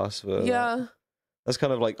him a pass for. Yeah, that's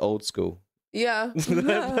kind of like old school. Yeah,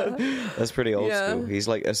 that's pretty old school. He's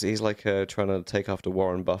like trying to take after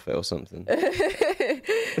Warren Buffett or something.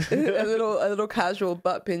 a little casual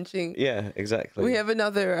butt pinching. Yeah, exactly. We have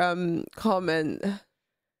another comment.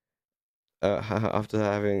 After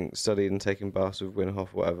having studied and taken baths with Wim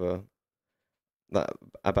Hof, whatever, that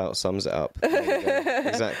about sums it up.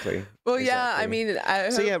 Exactly. Well, exactly. Yeah, I mean,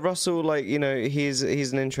 yeah, Russell, like, you know, he's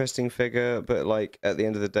an interesting figure, but like at the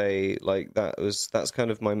end of the day, like that's kind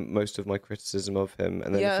of most of my criticism of him.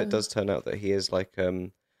 And then if it does turn out that he is like a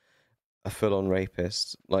full-on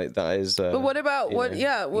rapist, like that is. But what about what?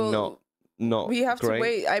 Yeah, well, not. We have great. to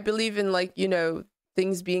wait. I believe in, like, you know,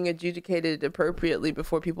 things being adjudicated appropriately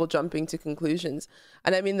before people jumping to conclusions.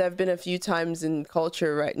 And I mean, there have been a few times in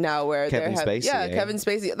culture right now where Kevin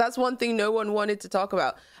Spacey. That's one thing no one wanted to talk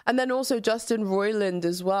about. And then also Justin Roiland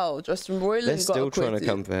as well. Justin Roiland They're got still acquitted. trying to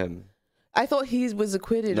come for him. I thought he was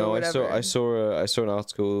acquitted. No, or whatever. I saw an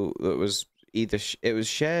article that was either it was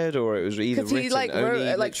shared or it was either written. He like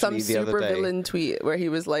wrote like some super villain tweet where he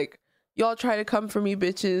was like, y'all try to come for me,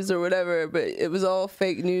 bitches, or whatever, but it was all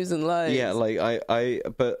fake news and lies. Yeah, like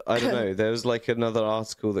but I don't know. There was like another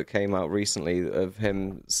article that came out recently of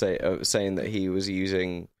him saying that he was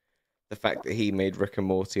using the fact that he made Rick and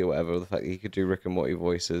Morty or whatever, the fact that he could do Rick and Morty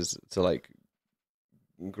voices to like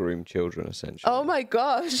groom children, essentially. Oh my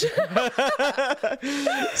gosh!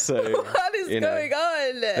 So what is going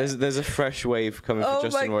on? There's a fresh wave coming for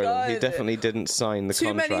Justin Roiland. He definitely didn't sign the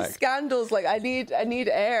contract. Too many scandals. Like, I need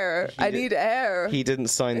air. I need air. He didn't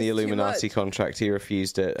sign the Illuminati contract. He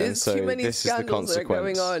refused it, and so this is the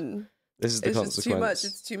consequence. Going on. This is the consequence. It's too much.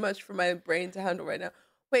 It's too much for my brain to handle right now.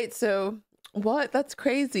 Wait, so what? That's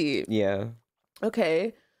crazy. Yeah.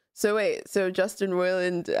 Okay. So wait, so Justin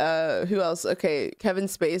Roiland, who else? Okay, Kevin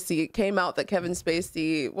Spacey. It came out that Kevin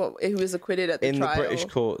Spacey, he was acquitted at the trial. In the British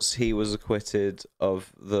courts, he was acquitted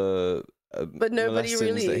of the But nobody molestings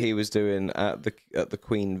really. that he was doing at the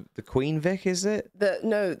Queen Vic, is it?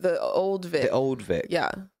 The old Vic. The old Vic.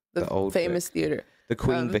 Yeah, the old famous Vic. theater. The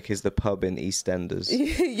Queen Vic is the pub in EastEnders.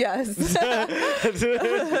 Yes.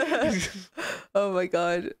 Oh my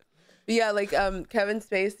god. But yeah, like Kevin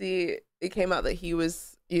Spacey, it came out that he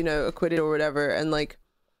was, acquitted or whatever, and like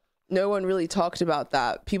no one really talked about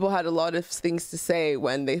that. People had a lot of things to say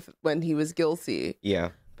when he was guilty.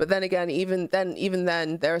 Yeah. But then again, even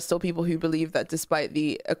then, there are still people who believe that despite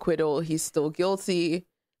the acquittal, he's still guilty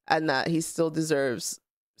and that he still deserves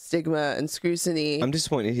stigma and scrutiny. I'm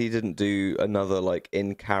disappointed he didn't do another like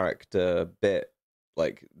in character bit,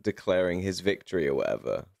 like declaring his victory or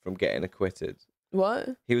whatever from getting acquitted.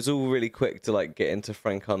 What? He was all really quick to like get into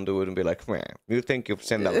Frank Underwood and be like, you think you've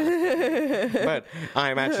sinned a lot, but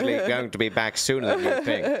I'm actually going to be back sooner than you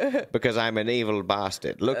think because I'm an evil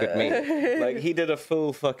bastard. Look at me. Like he did a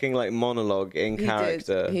full fucking like monologue in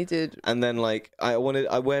character. He did. And then like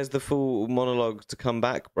where's the full monologue to come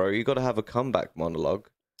back, bro? You got to have a comeback monologue.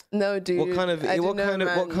 No, dude. What kind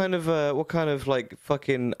of like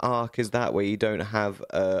fucking arc is that where you don't have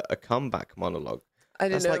a comeback monologue?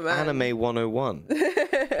 That's like anime 101.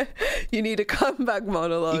 You need a comeback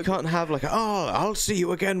monologue. You can't have like, I'll see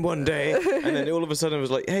you again one day, and then all of a sudden it was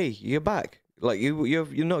like, hey, you're back. Like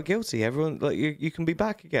you're not guilty. Everyone, like you can be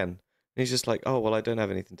back again. And he's just like, oh well, I don't have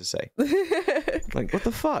anything to say. Like what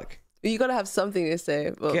the fuck? You gotta have something to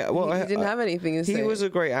say. Well, he didn't have anything to say. He was a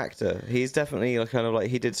great actor. He's definitely kind of like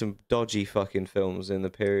he did some dodgy fucking films in the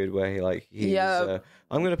period where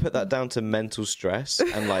I'm gonna put that down to mental stress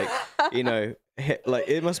and like like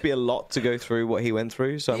it must be a lot to go through what he went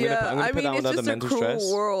through. So I'm gonna put that on another mental stress. It's just a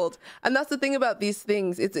cruel world, and that's the thing about these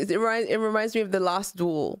things. It reminds me of The Last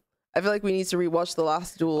Duel. I feel like we need to rewatch The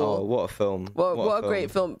Last Duel. Oh, what a film! What a great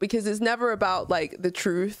film, because it's never about like the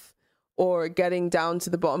truth or getting down to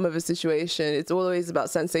the bottom of a situation. It's always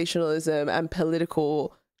about sensationalism and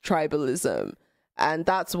political tribalism. And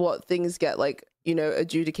that's what things get like,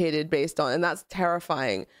 adjudicated based on. And that's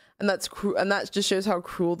terrifying. And that's and that just shows how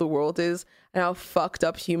cruel the world is and how fucked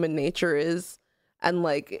up human nature is. And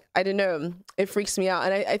like, I don't know, it freaks me out.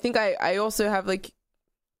 And I think I also have like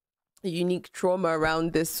a unique trauma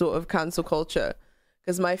around this sort of cancel culture,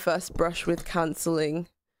 because my first brush with canceling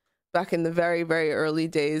back in the very, very early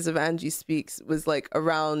days of Angie Speaks was like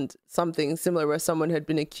around something similar where someone had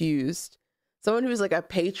been accused. Someone who was like a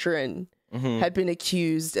patron had been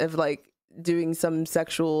accused of like doing some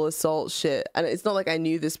sexual assault shit. And it's not like I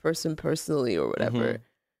knew this person personally or whatever.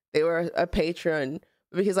 They were a patron,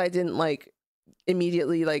 because I didn't like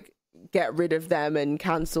immediately like get rid of them and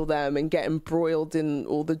cancel them and get embroiled in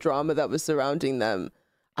all the drama that was surrounding them.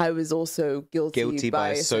 I was also guilty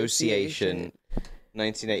by association.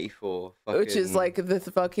 1984, which is like the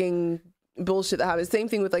fucking bullshit that happens. Same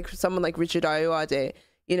thing with like someone like Richard Ayoade.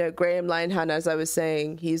 Graham Linehan, as I was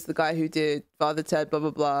saying, he's the guy who did Father Ted, blah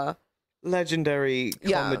blah blah. Legendary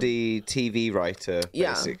comedy TV writer,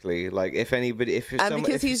 basically. Like if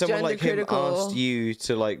someone like him asked you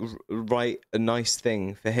to like write a nice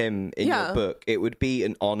thing for him in your book, it would be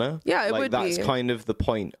an honor. Yeah, it like, would that's be. kind of the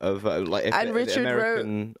point of like. If and Richard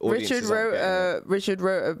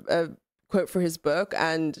wrote a quote for his book,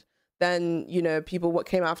 and then people what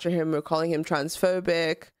came after him were calling him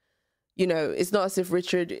transphobic. It's not as if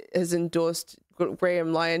Richard has endorsed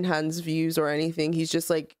Graham Linehan's views or anything. He's just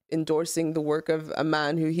like endorsing the work of a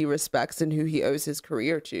man who he respects and who he owes his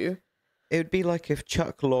career to. It would be like if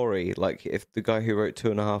Chuck Lorre, like if the guy who wrote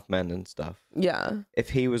 2.5 Men and stuff,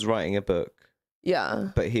 if he was writing a book,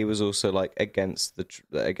 but he was also like against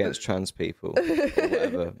trans people or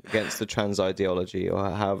whatever, against the trans ideology or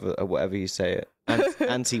however or whatever you say it,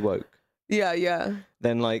 anti-woke.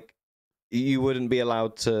 Then like you wouldn't be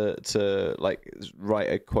allowed to like write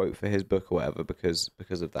a quote for his book or whatever because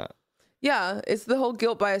of that. Yeah, it's the whole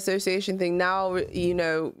guilt by association thing. Now,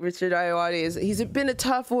 Richard Ayoade he's been a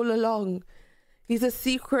TERF all along. He's a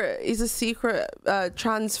secret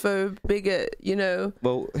transphobe bigot,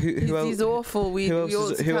 Well, who else? He's awful. Who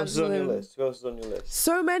else is on your list?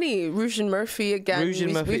 So many. Ruzhan Murphy again.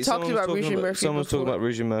 We talked about Ruzhan Murphy. Someone's talking about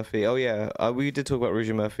Ruzhan Murphy. Oh yeah, we did talk about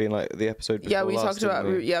Ruzhan Murphy in like the episode before. We talked about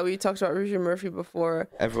Ruzhan Murphy before.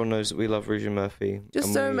 Everyone knows that we love Ruzhan Murphy.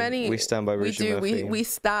 Just so many. We stand by Ruzhan Murphy. We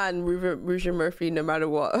stand Ruzhan Murphy no matter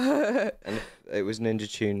what. And it was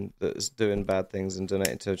Ninja Tune that's doing bad things and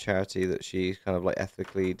donating to a charity that she kind of like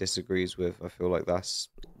ethically disagrees with. I feel like that's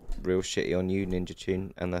real shitty on you, Ninja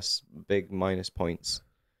Tune, and that's big minus points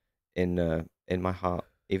in my heart,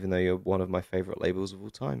 even though you're one of my favorite labels of all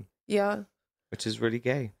time. Yeah. Which is really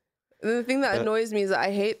gay. The thing that annoys me is that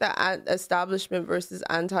I hate that establishment versus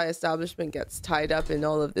anti-establishment gets tied up in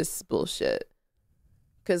all of this bullshit.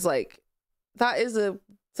 Because, like, that is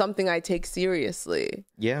something I take seriously.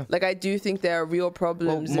 Yeah. Like, I do think there are real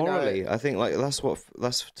problems. Well, morally, I think, like,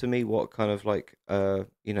 that's to me what kind of, like,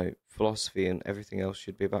 you know, philosophy and everything else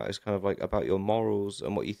should be about. Is kind of, like, about your morals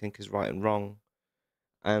and what you think is right and wrong.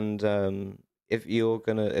 And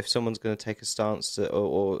if someone's gonna take a stance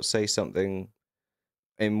or say something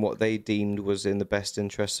in what they deemed was in the best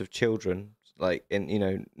interests of children, like, you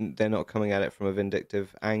know, they're not coming at it from a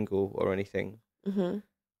vindictive angle or anything,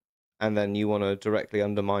 and then you want to directly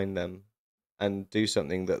undermine them and do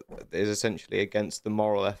something that is essentially against the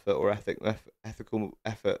moral effort or ethical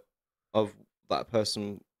effort of that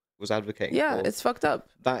person was advocating for. It's fucked up.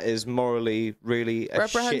 That is morally really a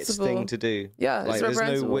shit thing to do. Yeah, like, it's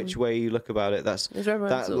there's no which way you look about it.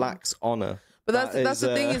 That lacks honor. But that's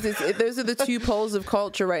the thing is those are the two poles of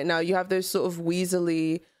culture right now. You have those sort of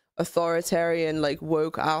weaselly, authoritarian, like,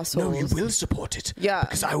 woke assholes. No, you will support it. Yeah.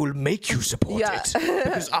 Because I will make you support it.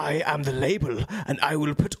 Because I am the label, and I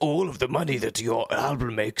will put all of the money that your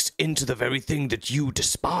album makes into the very thing that you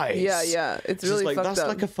despise. Yeah. It's really like, fucked that's up.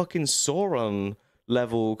 like a fucking Sauron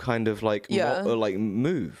level kind of, like, like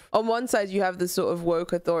move. On one side, you have the sort of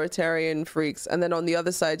woke authoritarian freaks, and then on the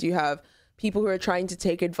other side, you have people who are trying to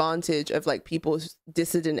take advantage of, like, people's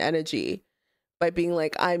dissident energy by being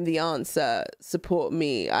like, I'm the answer, support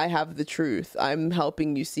me, I have the truth, I'm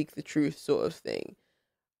helping you seek the truth, sort of thing.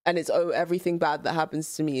 And it's, everything bad that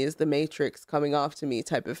happens to me is the Matrix coming after me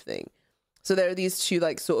type of thing. So there are these two,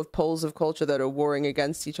 like, sort of poles of culture that are warring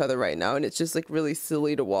against each other right now, and it's just, like, really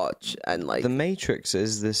silly to watch. And, like, the Matrix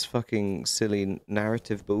is this fucking silly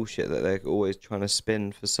narrative bullshit that they're always trying to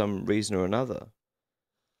spin for some reason or another.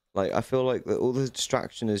 Like, I feel like all the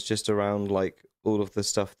distraction is just around, like, all of the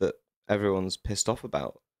stuff that everyone's pissed off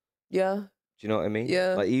about. Yeah. Do you know what I mean?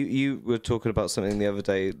 Yeah. Like, you were talking about something the other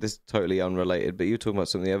day, this is totally unrelated, but you were talking about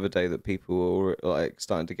something the other day that people were, like,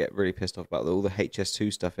 starting to get really pissed off about, all the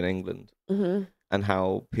HS2 stuff in England. And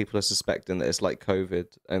how people are suspecting that it's like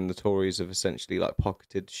COVID, and the Tories have essentially, like,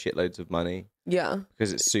 pocketed shitloads of money. Yeah.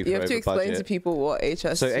 Because it's super You have to over explain budget. to people what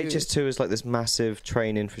HS2 So HS2 is like this massive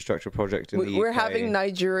train infrastructure project in the UK. We're having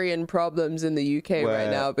Nigerian problems in the UK right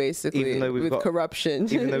now, basically, even though with corruption.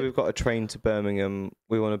 Even though we've got a train to Birmingham,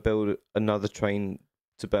 we want to build another train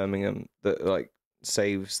to Birmingham that, like,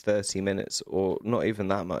 saves 30 minutes, or not even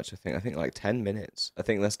that much. I think like 10 minutes. I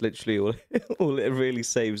think that's literally all it really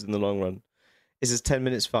saves in the long run. Is it's 10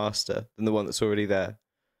 minutes faster than the one that's already there.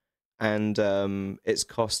 And it's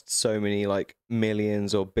cost so many, like,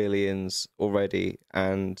 millions or billions already,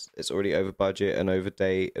 and it's already over budget and over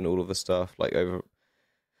date and all of the stuff, like,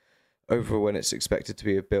 over when it's expected to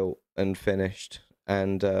be built and finished.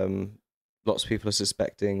 And lots of people are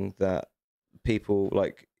suspecting that people,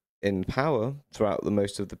 like, in power throughout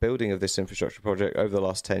most of the building of this infrastructure project over the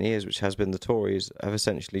last 10 years, which has been the Tories, have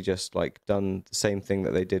essentially just, like, done the same thing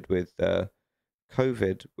that they did with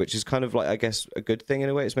COVID, which is kind of, like, I guess, a good thing in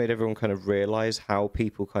a way. It's made everyone kind of realize how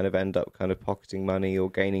people kind of end up kind of pocketing money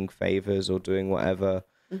or gaining favors or doing whatever.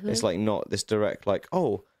 It's, like, not this direct, like,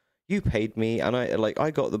 oh, you paid me and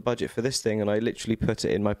I got the budget for this thing and I literally put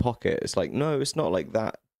it in my pocket. It's like, no, it's not like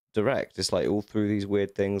that direct. It's like all through these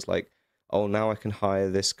weird things, like, oh, now I can hire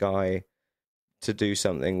this guy to do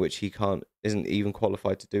something which he isn't even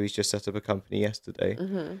qualified to do. He's just set up a company yesterday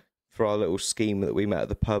for our little scheme that we met at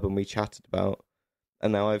the pub and we chatted about.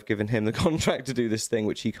 And now I've given him the contract to do this thing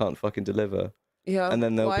which he can't fucking deliver. Yeah. And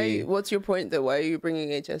then there'll be... What's your point, though? Why are you bringing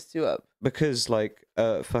HS2 up? Because, like,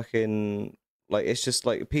 fucking... Like, it's just,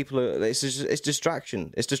 like, people are... It's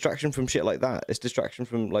distraction. It's distraction from shit like that. It's distraction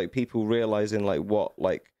from, like, people realizing, like, what,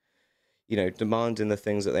 like, you know, demanding the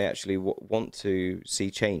things that they actually want to see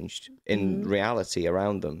changed in reality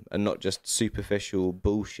around them, and not just superficial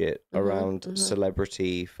bullshit around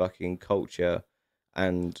celebrity fucking culture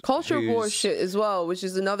and culture war shit as well, which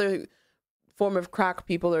is another form of crack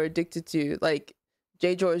people are addicted to. Like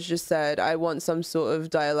J. George just said, I want some sort of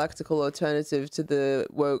dialectical alternative to the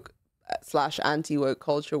woke / anti-woke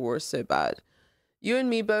culture war so bad. You and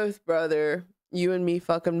me both, brother. You and me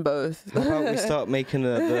fucking both. How about we start making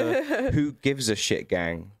the who gives a shit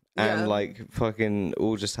gang and like fucking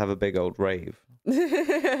all just have a big old rave.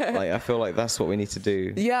 Like I feel like that's what we need to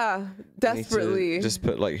do. Yeah, desperately. Just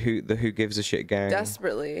put like who gives a shit gang.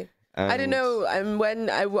 Desperately. I don't know.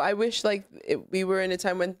 I wish like we were in a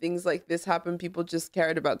time when things like this happened. People just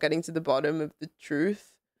cared about getting to the bottom of the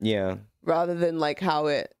truth. Yeah. Rather than like how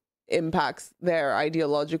it impacts their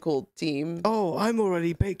ideological team. Oh, I'm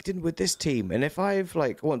already baked in with this team, and if I've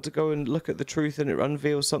like want to go and look at the truth and it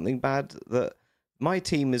unveils something bad that my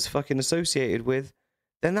team is fucking associated with,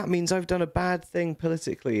 then that means I've done a bad thing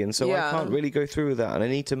politically, and so I can't really go through with that, and I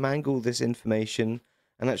need to mangle this information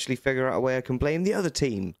and actually figure out a way I can blame the other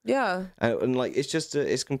team. Yeah. And like, it's just,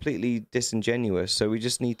 it's completely disingenuous. So we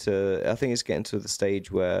just need to, I think it's getting to the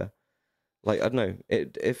stage where, like, I don't know,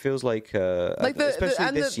 it feels like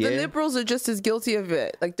especially this year. The liberals are just as guilty of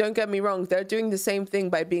it. Like, don't get me wrong, they're doing the same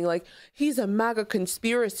thing by being like, he's a MAGA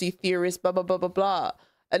conspiracy theorist, blah, blah, blah, blah, blah.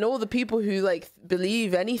 And all the people who like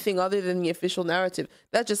believe anything other than the official narrative,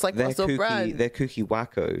 that's just like Russell Brand. They're kooky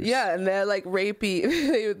wackos. Yeah, and they're like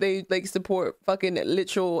rapey. they like support fucking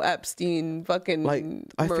literal Epstein fucking like,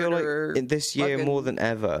 I feel like in this year fucking... more than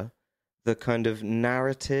ever, the kind of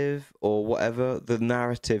narrative or whatever, the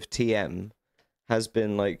narrative TM has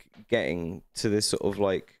been like getting to this sort of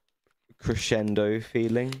like crescendo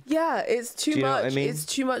feeling. Yeah, it's too much. What I mean? It's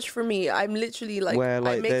too much for me. I'm literally like, where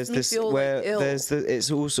like there's this where like there's the,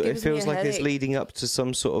 it's also, it feels like it's leading up to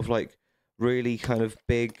some sort of like really kind of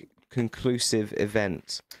big conclusive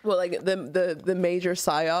event. Well, like the major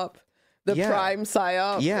psyop, the prime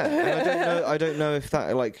psyop. Yeah, and I don't know if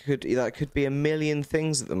that like could be a million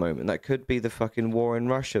things at the moment. That could be the fucking war in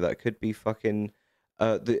Russia. That could be fucking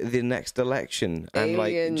the next election, and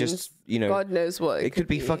aliens, like just God knows what it could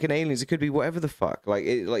be fucking aliens. It could be whatever the fuck. Like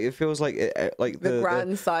it feels like like the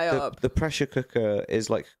grand psyop. The pressure cooker is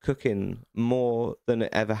like cooking more than it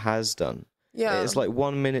ever has done. Yeah, it's like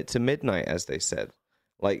 1 minute to midnight, as they said.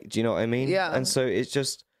 Like, do you know what I mean? Yeah, and so it's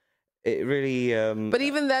just. It really but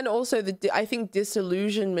even then also I think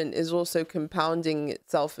disillusionment is also compounding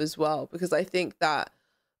itself as well, because I think that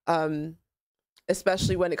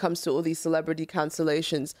especially when it comes to all these celebrity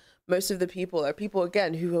cancellations, most of the people are people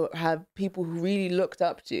again who have people who really looked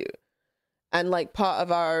up to, and like part of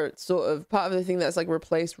the thing that's like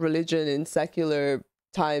replaced religion in secular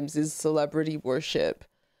times is celebrity worship.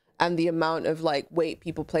 And the amount of like weight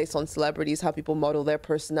people place on celebrities, how people model their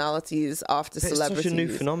personalities after celebrities. It's such a new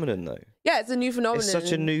phenomenon, though. Yeah, it's a new phenomenon. It's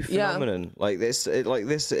such a new phenomenon. Yeah. This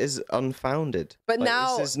is unfounded. But like,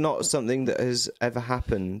 now this is not something that has ever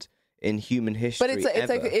happened in human history. But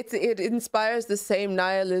it inspires the same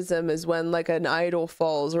nihilism as when like an idol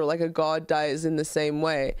falls or like a god dies in the same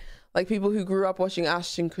way. Like people who grew up watching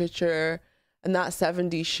Ashton Kutcher and that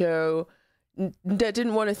 70s show that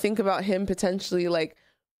didn't want to think about him potentially like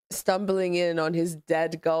stumbling in on his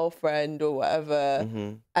dead girlfriend or whatever,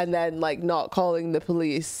 and then like not calling the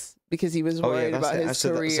police because he was worried about his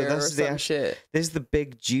career or some shit. This is the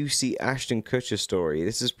big juicy Ashton Kutcher story.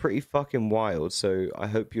 This is pretty fucking wild, so I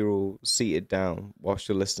hope you're all seated down whilst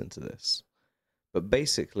you're listening to this. But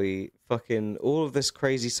basically, fucking all of this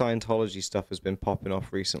crazy Scientology stuff has been popping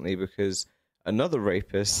off recently because another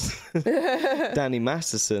rapist, Danny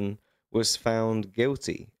Masterson, was found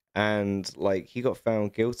guilty. And like he got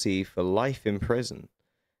found guilty for life in prison,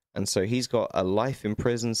 and so he's got a life in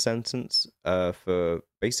prison sentence for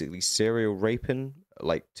basically serial raping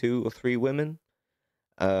like 2 or 3 women.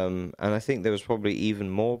 And I think there was probably even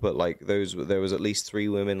more, but like there was at least 3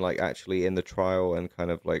 women like actually in the trial and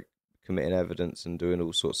kind of like committing evidence and doing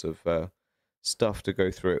all sorts of stuff to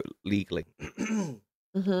go through it legally.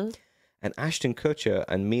 And Ashton Kutcher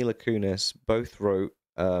and Mila Kunis both wrote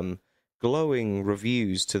glowing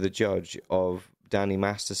reviews to the judge of Danny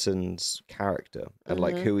Masterson's character and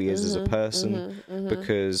like who he is as a person,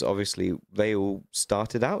 because obviously they all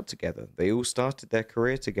started out together. They all started their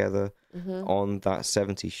career together on that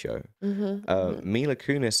 70s show. Mila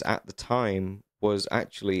Kunis at the time was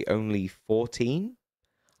actually only 14.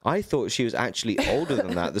 I thought she was actually older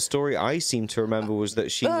than that. The story I seem to remember was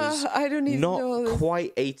that she was not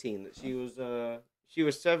quite 18. That she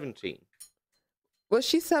was 17. Was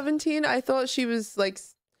she 17? I thought she was like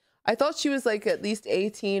at least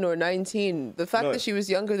 18 or 19. The fact that she was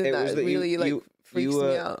younger than that really freaks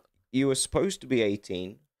me out. You were supposed to be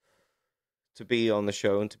 18 to be on the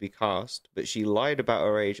show and to be cast, but she lied about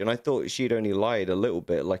her age, and I thought she'd only lied a little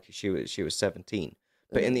bit, like she was 17.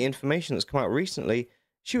 But in the information that's come out recently,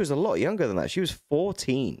 she was a lot younger than that. She was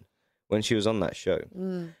 14 when she was on that show.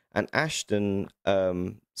 And Ashton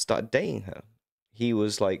started dating her. He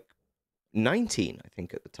was like 19, I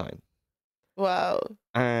think, at the time. Wow.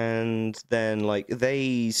 And then like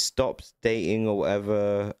they stopped dating or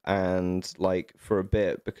whatever, and like for a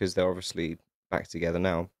bit, because they're obviously back together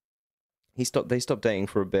now, they stopped dating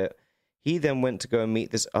for a bit. He then went to go and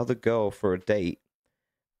meet this other girl for a date,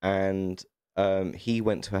 and he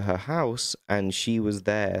went to her house and she was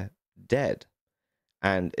there dead.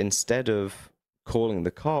 And instead of calling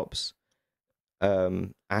the cops,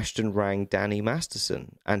 Ashton rang Danny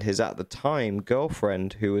Masterson and his at the time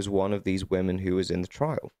girlfriend, who was one of these women who was in the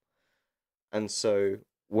trial. And so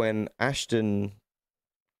when Ashton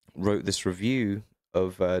wrote this review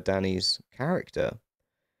of Danny's character,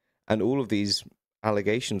 and all of these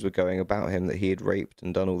allegations were going about him that he had raped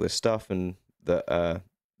and done all this stuff, and that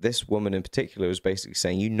this woman in particular was basically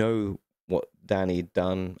saying, you know what Danny had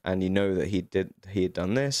done, and you know that he had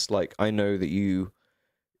done this. Like, I know that you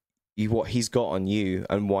what he's got on you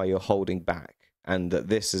and why you're holding back, and that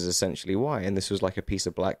this is essentially why. And this was like a piece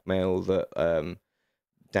of blackmail that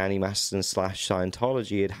Danny Masterson /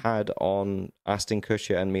 Scientology had on Ashton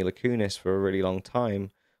Kutcher and Mila Kunis for a really long time,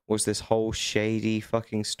 was this whole shady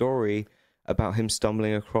fucking story about him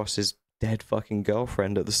stumbling across his dead fucking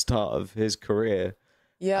girlfriend at the start of his career.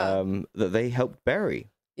 Yeah. That they helped bury.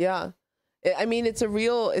 Yeah. I mean, it's a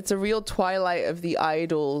real twilight of the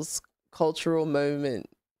idols cultural moment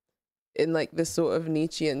in like this sort of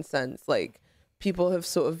Nietzschean sense. Like, people have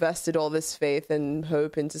sort of vested all this faith and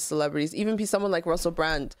hope into celebrities. Even someone like Russell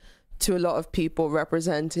Brand, to a lot of people,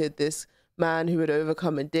 represented this man who had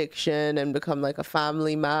overcome addiction and become like a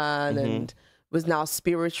family man, and was now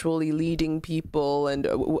spiritually leading people and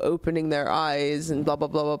opening their eyes and blah, blah,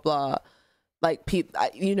 blah, blah, blah. Like,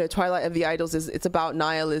 Twilight of the Idols it's about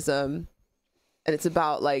nihilism, and it's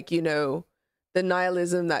about like, the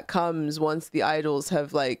nihilism that comes once the idols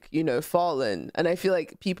have like, fallen. And I feel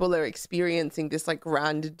like people are experiencing this like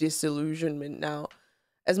grand disillusionment now.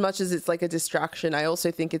 As much as it's like a distraction, I also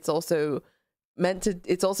think it's also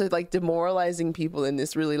it's also like demoralizing people in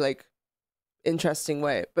this really like interesting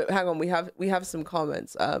way. But hang on, we have some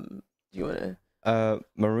comments. Do you want to?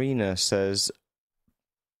 Marina says,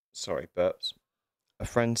 sorry, burps. A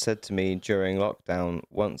friend said to me during lockdown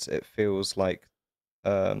once, it feels like,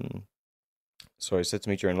 said to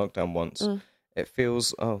me during lockdown once, it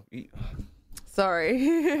feels, sorry.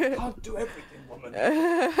 I can't do everything, woman.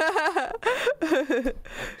 I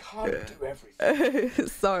can't do everything.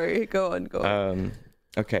 Sorry, go on.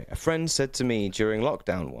 Okay, a friend said to me during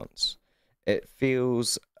lockdown once, it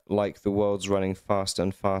feels like the world's running faster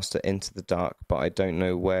and faster into the dark, but I don't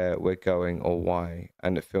know where we're going or why,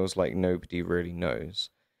 and it feels like nobody really knows.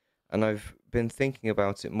 And I've been thinking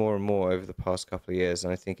about it more and more over the past couple of years,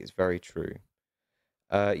 and I think it's very true.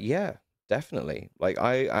 Yeah, definitely. Like,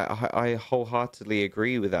 I wholeheartedly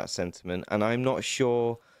agree with that sentiment, and I'm not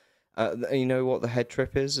sure. You know what the head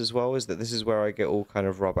trip is as well? Is that this is where I get all kind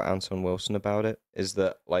of Robert Anton Wilson about it. Is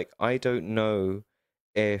that, like, I don't know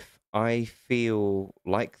if I feel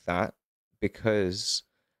like that because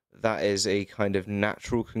that is a kind of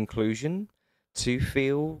natural conclusion to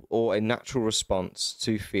feel, or a natural response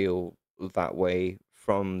to feel that way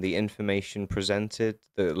from the information presented,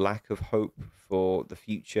 the lack of hope for the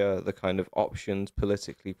future, the kind of options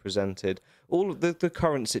politically presented, all of the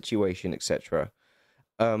current situation, etc.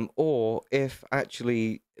 Or if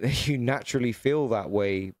actually you naturally feel that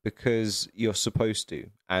way because you're supposed to,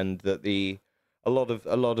 and that a lot of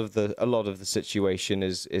the situation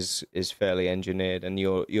is fairly engineered, and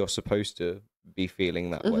you're supposed to be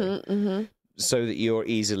feeling that way, so that you're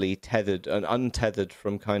easily tethered and untethered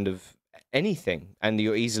from kind of anything, and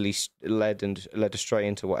you're easily led astray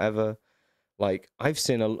into whatever. Like, I've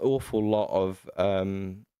seen an awful lot of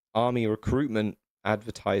army recruitment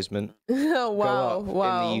advertisement go up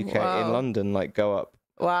in the UK, in London, like go up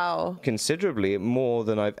considerably more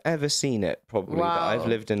than I've ever seen it, probably. That I've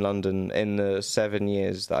lived in London in the 7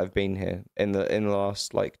 years that I've been here. In the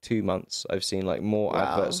last like 2 months, I've seen like more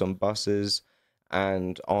adverts on buses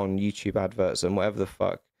and on YouTube adverts and whatever the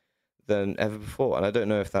fuck than ever before. And I don't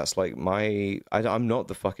know if that's like I'm not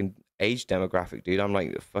the fucking age demographic, dude. I'm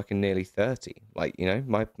like fucking nearly 30. Like,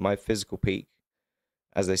 my physical peak,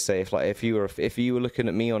 as they say, if you were looking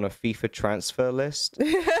at me on a FIFA transfer list,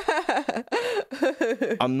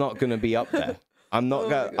 I'm not gonna be up there. I'm not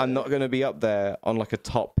gonna be up there on like a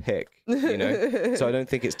top pick, So I don't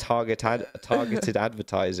think it's targeted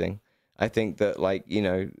advertising. I think that, like,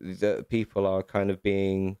 that people are kind of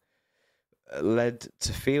being led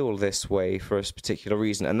to feel this way for a particular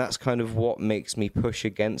reason, and that's kind of what makes me push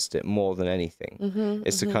against it more than anything.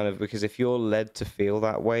 It's to kind of, because if you're led to feel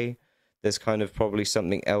that way, there's kind of probably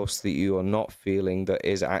something else that you are not feeling that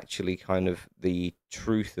is actually kind of the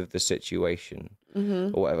truth of the situation,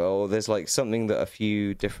 or whatever. Or there's like something that a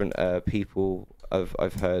few different people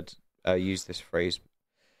I've heard use this phrase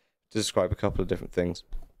to describe a couple of different things.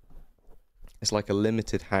 It's like a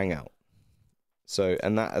limited hangout. So,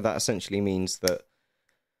 and that essentially means that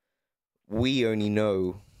we only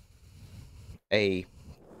know a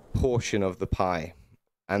portion of the pie.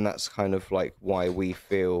 And that's kind of like why we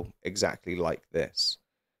feel exactly like this.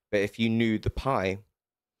 But if you knew the pie,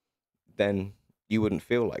 then you wouldn't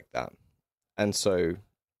feel like that. And so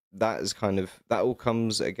that is kind of, that all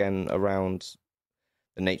comes again around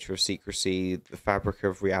the nature of secrecy, the fabric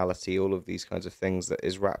of reality, all of these kinds of things that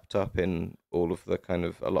is wrapped up in all of the kind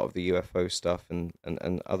of a lot of the UFO stuff and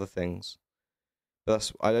other things. But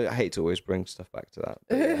that's I hate to always bring stuff back to that.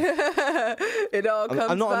 But yeah. It all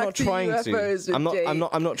comes I'm back not to trying UFOs. to.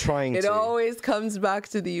 I'm not trying it to. It always comes back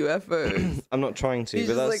to the UFOs. I'm not trying to. It's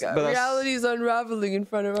but just that's like reality's unraveling in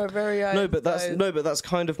front of our very eyes. No, but that's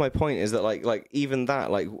kind of my point. Is that like even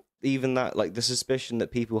that the suspicion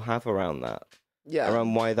that people have around that. Yeah.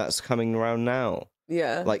 Around why that's coming around now.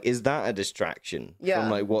 Yeah. Like, is that a distraction? Yeah.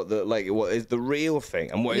 From what is the real thing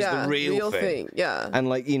and what is the real thing? Yeah.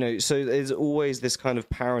 And so there's always this kind of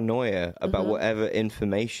paranoia about whatever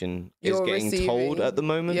information is getting told at the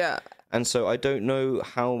moment. Yeah. And so I don't know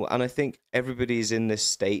how, and I think everybody's in this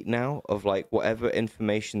state now of like whatever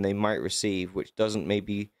information they might receive, which doesn't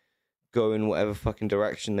maybe go in whatever fucking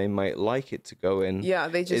direction they might like it to go in. Yeah,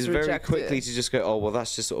 they just is very reject quickly it. to just go, oh well,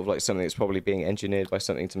 that's just sort of like something that's probably being engineered by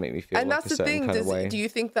something to make me feel and like that's a certain the thing. kind of way. Do you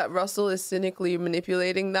think that Russell is cynically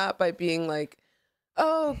manipulating that by being like,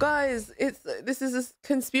 oh guys, this is a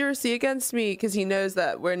conspiracy against me, because he knows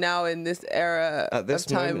that we're now in this era At this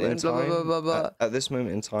of time moment in and blah blah blah blah blah. At this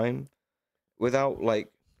moment in time, without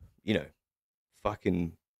like,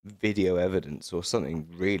 fucking video evidence or something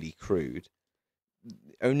really crude,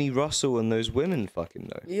 only Russell and those women fucking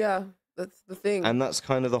know. Yeah, that's the thing. And that's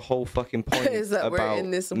kind of the whole fucking point is that about we're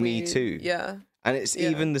in this Me Too. Yeah. And it's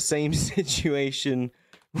even the same situation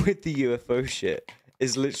with the UFO shit.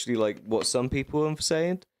 Is literally like what some people have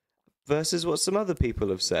said versus what some other people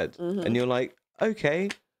have said. And you're like, okay,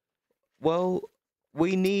 well,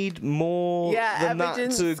 we need more than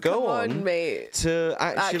that to go on, mate. To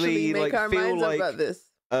actually make like our feel minds like about this.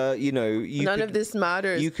 None of this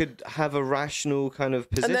matters. You could have a rational kind of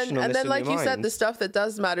position on and this then in like your you said, mind. the stuff that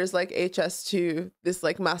does matter is like HS2, this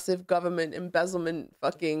like massive government embezzlement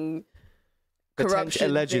fucking corruption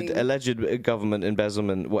alleged government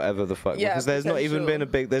embezzlement, whatever the fuck. Yeah, because there's not even been a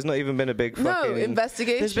big fucking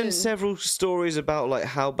investigation. There's been several stories about like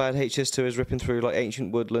how bad HS2 is ripping through like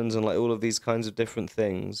ancient woodlands and like all of these kinds of different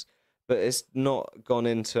things. But it's not gone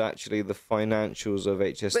into actually the financials of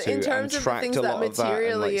HS2 but in terms and of tracked the things a that lot of that and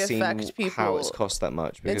materially like seen affect people, how it's cost that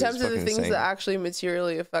much. In terms of the things insane. that actually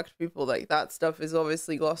materially affect people, like that stuff is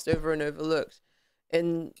obviously glossed over and overlooked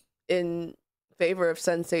in favor of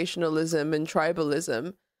sensationalism and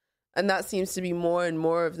tribalism. And that seems to be more and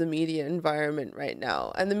more of the media environment right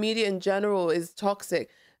now. And the media in general is toxic.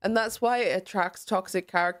 And that's why it attracts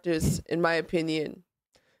toxic characters, in my opinion.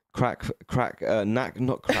 Crack for that.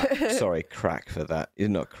 It's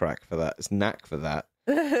not crack for that. It's knack for that.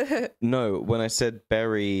 No, when I said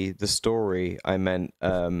bury the story, I meant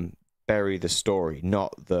bury the story,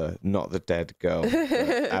 not the dead girl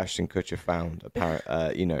that Ashton Kutcher found.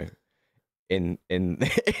 In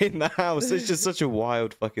the house. It's just such a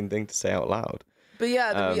wild fucking thing to say out loud. But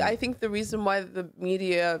yeah, I think the reason why the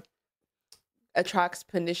media attracts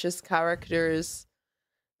pernicious characters,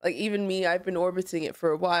 like even me, I've been orbiting it for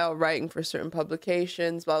a while, writing for certain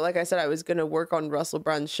publications. But like I said, I was going to work on Russell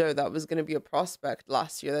Brand's show. That was going to be a prospect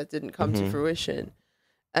last year that didn't come to fruition.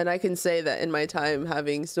 And I can say that in my time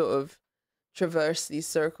having sort of traversed these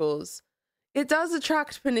circles, it does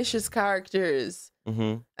attract pernicious characters.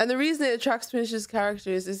 And the reason it attracts pernicious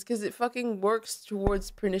characters is because it fucking works towards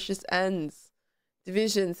pernicious ends.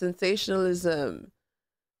 Division, sensationalism,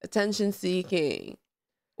 attention seeking,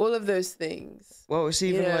 all of those things. Well, it's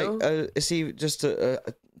even it's even just to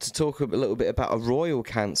talk a little bit about a royal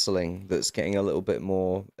cancelling that's getting a little bit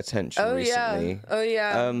more attention recently.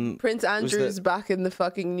 Prince Andrew's back in the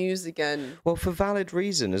fucking news again. Well, for valid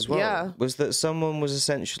reason as well. Yeah. Was that someone was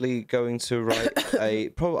essentially going to write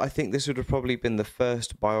I think this would have probably been the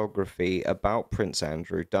first biography about Prince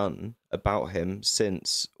Andrew done about him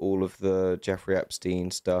since all of the Jeffrey Epstein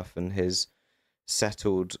stuff and his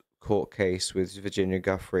settled court case with Virginia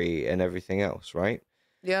Giuffre and everything else, right?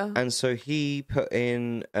 Yeah. And so he put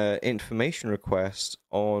in an information request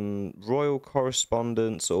on royal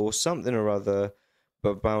correspondence or something or other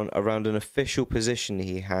around an official position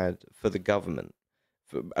he had for the government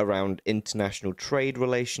around international trade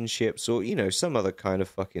relationships or, some other kind of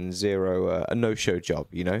fucking a no-show job,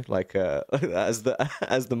 like as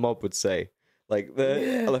the mob would say, like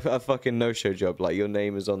a fucking no-show job, like your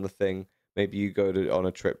name is on the thing. Maybe you go on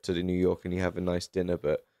a trip to New York and you have a nice dinner,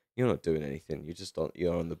 but you're not doing anything.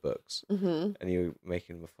 You're on the books, and you're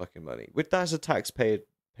making the fucking money. That's a tax-paid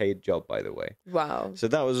job, by the way. Wow. So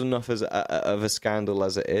that was enough of a scandal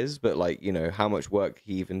as it is, but how much work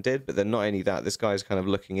he even did. But then not only that, this guy's kind of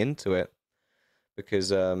looking into it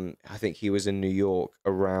because I think he was in New York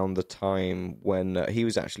around the time when he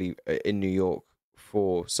was actually in New York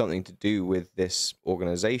for something to do with this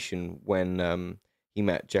organization when he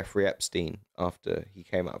met Jeffrey Epstein after he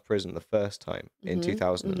came out of prison the first time in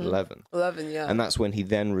 2011. 11, yeah. And that's when he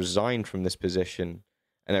then resigned from this position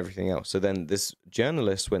and everything else. So then this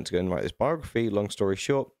journalist went to go and write this biography, long story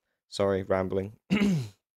short, sorry, rambling,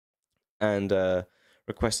 and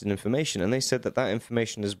requested information. And they said that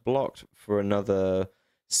information is blocked for another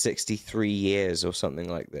 63 years or something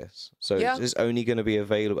like this. So it's only going to be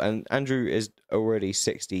available. And Andrew is already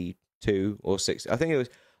 62 or 60. I think it was,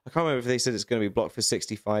 I can't remember if they said it's going to be blocked for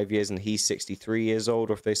 65 years and he's 63 years old,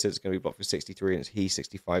 or if they said it's going to be blocked for 63 and he's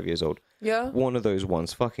 65 years old. Yeah. One of those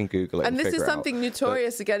ones. Fucking Google it. And this is something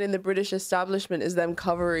notorious again in the British establishment, is them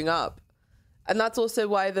covering up. And that's also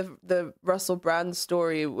why the Russell Brand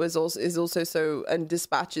story is also so, and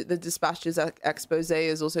the Dispatches expose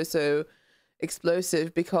is also so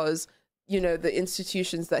explosive, because, you know, the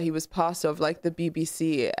institutions that he was part of, like the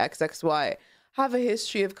BBC, XXY, have a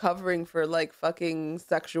history of covering for like fucking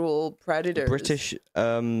sexual predators. British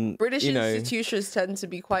institutions tend to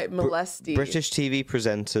be quite molesty. British TV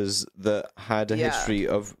presenters that had a history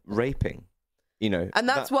of raping, you know. And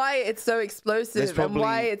that's why it's so explosive, and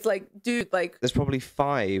why it's like, dude, like... There's probably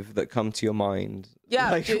 5 that come to your mind.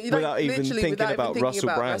 Yeah, without even thinking about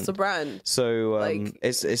Russell Brand. So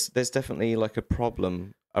there's definitely like a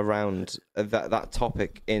problem around that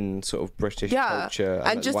topic in sort of British culture,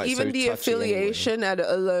 and just even the affiliation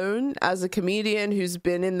alone as a comedian who's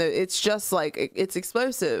been in it's just like it's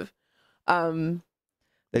explosive. They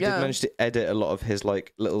did manage to edit a lot of his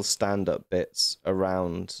like little stand-up bits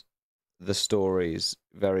around the stories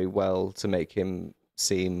very well to make him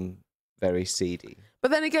seem very seedy.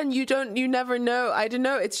 But then again, you never know. I don't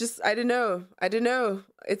know. It's just I don't know.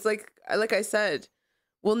 It's like I said,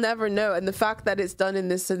 we'll never know. And the fact that it's done in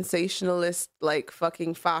this sensationalist, like,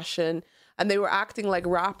 fucking fashion, and they were acting like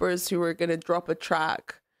rappers who were going to drop a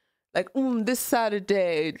track. Like, this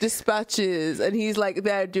Saturday, Dispatches. And he's, like,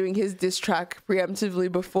 there doing his diss track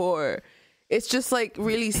preemptively before. It's just, like,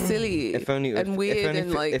 really silly and weird.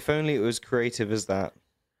 If only it was creative as that.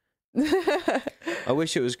 I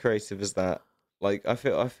wish it was creative as that. Like, I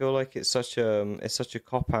feel like it's such a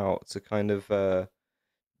cop-out to kind of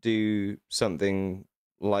do something...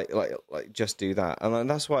 Like just do that, and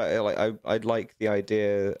that's why I'd like the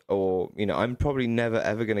idea, or, you know, I'm probably never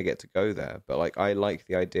ever gonna get to go there, but like I like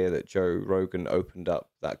the idea that Joe Rogan opened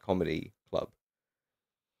up that comedy club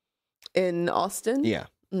in Austin. Yeah.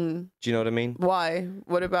 Do you know what I mean? Why?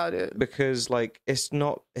 What about it? Because like it's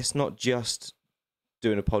not just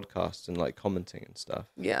doing a podcast and like commenting and stuff.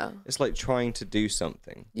 Yeah. It's like trying to do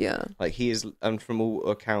something. Yeah. Like he is, and from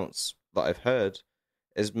all accounts that I've heard,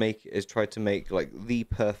 is tried to make like the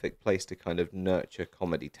perfect place to kind of nurture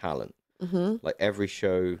comedy talent. Like every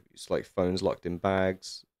show, it's like phones locked in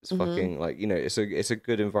bags. It's fucking like, you know, it's a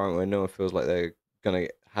good environment where no one feels like they're gonna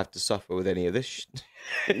have to suffer with any of this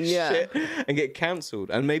shit and get cancelled.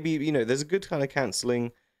 And maybe, you know, there's a good kind of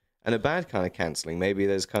cancelling and a bad kind of cancelling. Maybe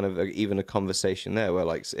there's kind of even a conversation there where,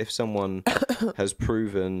 like, if someone has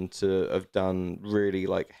proven to have done really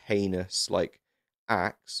like heinous like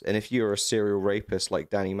acts, and if you're a serial rapist like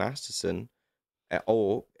Danny Masterson,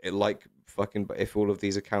 or like fucking, if all of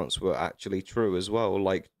these accounts were actually true as well,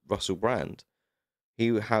 like Russell Brand,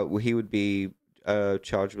 he would be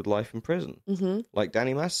charged with life in prison, like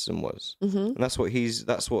Danny Masterson was, and that's the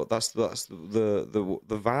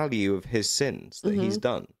value of his sins that he's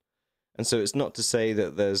done. And so it's not to say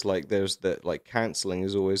that there's that like canceling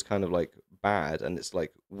is always kind of like bad, and it's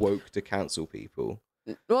like woke to cancel people.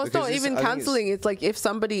 Well, it's not even cancelling. It's like, if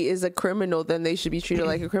somebody is a criminal, then they should be treated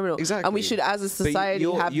like a criminal. Exactly. And we should, as a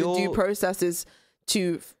society, have the due processes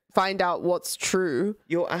to find out what's true.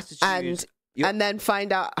 Your attitude. And then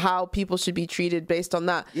find out how people should be treated based on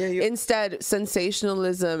that. Yeah, instead,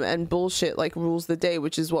 sensationalism and bullshit like rules the day,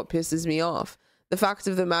 which is what pisses me off. The fact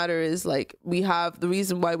of the matter is, like, the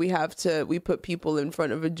reason why we put people in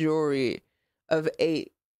front of a jury of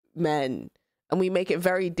 8 men, and we make it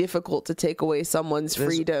very difficult to take away someone's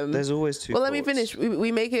freedom. There's always 2 Well, let me finish.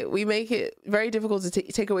 We make it very difficult to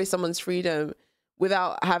take away someone's freedom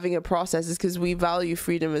without having a process, is because we value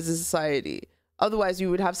freedom as a society. Otherwise, we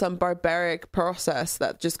would have some barbaric process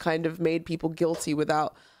that just kind of made people guilty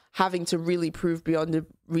without having to really prove beyond a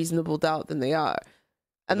reasonable doubt than they are.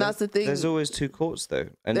 And that's the thing. There's always 2 courts, though.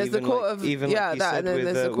 And there's the court of, even yeah, like that, and then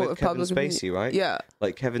there's the court of Kevin public Spacey, right? Yeah.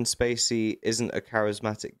 Like, Kevin Spacey isn't a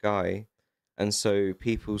charismatic guy, and so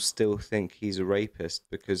people still think he's a rapist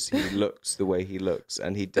because he looks the way he looks,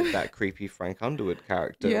 and he did that creepy Frank Underwood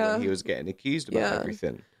character when he was getting accused about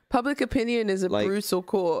everything. Public opinion is a brutal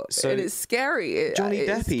court, and it's scary. Johnny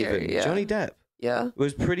Depp, scary, Johnny Depp. Yeah.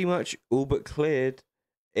 was pretty much all but cleared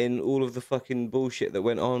in all of the fucking bullshit that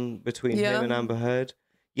went on between him and Amber Heard.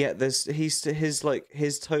 Yeah,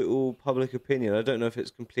 his total public opinion. I don't know if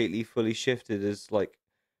it's completely fully shifted as like,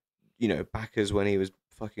 you know, back as when he was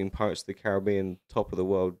fucking Pirates of the Caribbean, top of the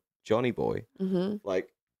world Johnny Boy. Mm-hmm.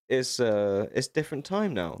 Like it's different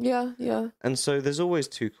time now. Yeah, yeah. And so there's always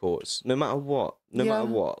two courts, no matter what.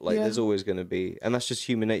 Like there's always going to be, and that's just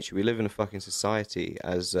human nature. We live in a fucking society,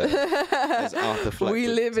 as Arthur Fleck. We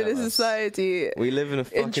live in a society. We live in a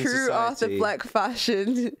fucking society. In true Arthur Fleck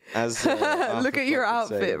fashion. As look at your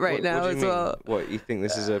outfit right now as well. What, you think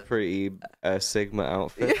this is a pretty Sigma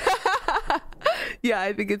outfit? Yeah,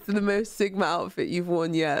 I think it's the most Sigma outfit you've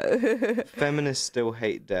worn yet. Feminists still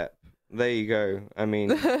hate Depp. There you go. I mean,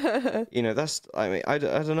 you know, I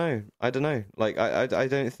don't know. Like, I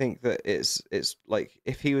don't think that it's like,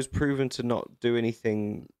 if he was proven to not do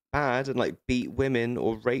anything bad and like beat women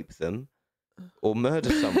or rape them or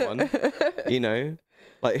murder someone, you know,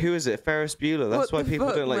 like, who is it? Ferris Bueller. That's why people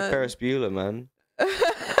don't like Ferris Bueller, man.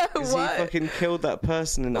 Because he fucking killed that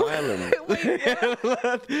person in Ireland.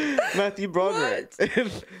 Matthew Broderick.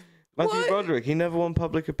 Matthew Broderick, he never won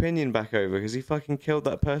public opinion back over because he fucking killed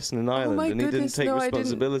that person in Ireland and he didn't take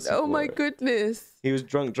responsibility for it. Oh my goodness. He was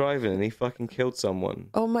drunk driving and he fucking killed someone.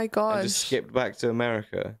 Oh my gosh. And just skipped back to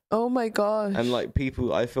America. Oh my gosh. And like,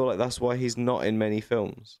 people, I feel like that's why he's not in many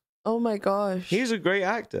films. Oh my gosh. He's a great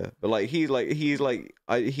actor, but like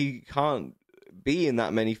he can't be in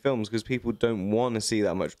that many films because people don't want to see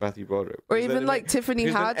that much Matthew Broderick. Or even like Tiffany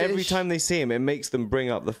Haddish. Every time they see him, it makes them bring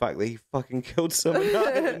up the fact that he fucking killed someone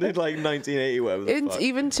in like 1980, whatever the fuck.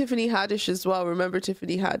 Even Tiffany Haddish as well. Remember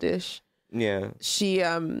Tiffany Haddish? Yeah. She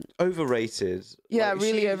overrated. Yeah, like,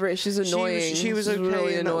 really overrated. She's annoying. She was okay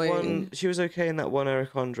really in annoying. that one. She was okay in that one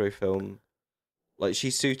Eric Andre film. Like, she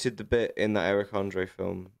suited the bit in that Eric Andre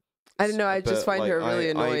film. I don't know. I just find her really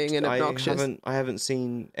annoying and obnoxious. I haven't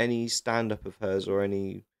seen any stand up of hers or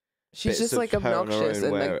any. She's just like obnoxious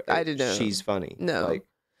and like, I don't know. She's funny. No, like,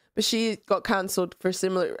 but she got cancelled for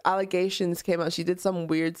similar allegations. Came out. She did some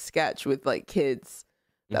weird sketch with like kids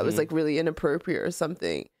that was like really inappropriate or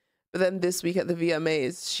something. But then this week at the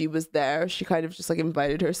VMAs, she was there. She kind of just like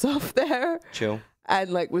invited herself there. Chill. And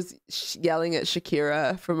like was yelling at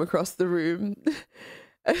Shakira from across the room.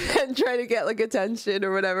 And trying to get like attention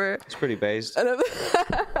or whatever. It's pretty based. And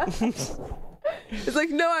it's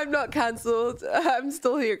like, no, I'm not cancelled. I'm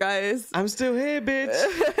still here, guys. I'm still here, bitch.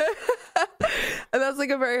 And that's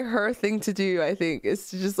like a very her thing to do, I think,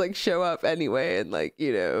 is to just like show up anyway and like,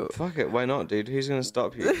 you know. Fuck it, why not, dude? Who's gonna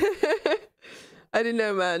stop you? I don't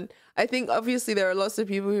know, man. I think obviously there are lots of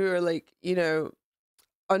people who are like, you know,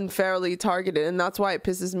 unfairly targeted, and that's why it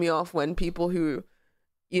pisses me off when people who,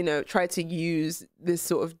 you know, try to use this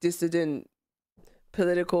sort of dissident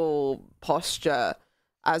political posture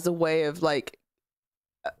as a way of like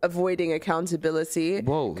avoiding accountability.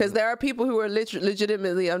 Whoa. Because there are people who are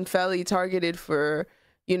legitimately unfairly targeted for,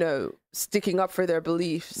 you know, sticking up for their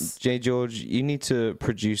beliefs. J. George, you need to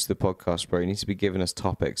produce the podcast, bro. You need to be giving us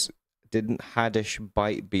topics. Didn't Haddish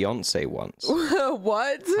bite Beyonce once?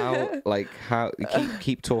 What? How?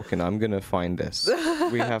 Keep talking. I'm gonna find this.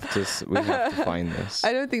 We have to find this.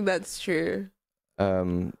 I don't think that's true.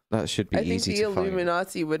 That should be easy to find. I think the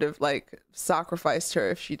Illuminati would have like sacrificed her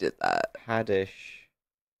if she did that. Haddish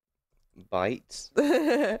bites.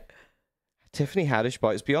 Tiffany Haddish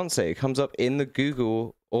bites Beyonce. It comes up in the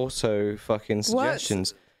Google also fucking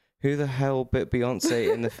suggestions. What? Who the hell bit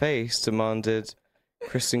Beyonce in the face? Demanded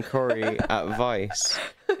Kristen Corey at Vice.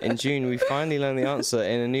 In June, we finally learned the answer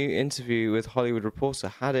in a new interview with Hollywood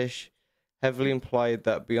Reporter. Haddish heavily implied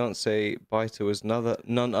that Beyonce biter was none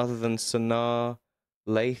other than Sanaa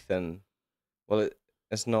Lathan. Well,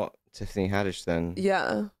 it's not Tiffany Haddish then.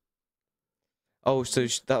 Yeah. Oh, so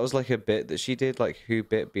that was like a bit that she did, like who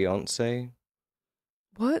bit Beyonce?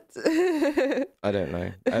 What? I don't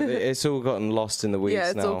know. It's all gotten lost in the weeds now.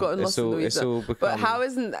 Yeah, it's all gotten lost in the weeds. It's all become... But how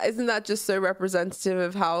isn't that just so representative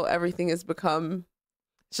of how everything has become?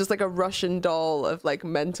 It's just like a Russian doll of like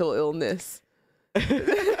mental illness.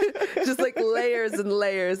 Just like layers and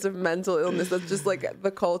layers of mental illness. That's just like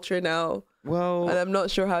the culture now. Well, and I'm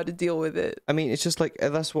not sure how to deal with it. I mean, it's just like,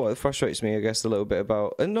 that's what frustrates me, I guess, a little bit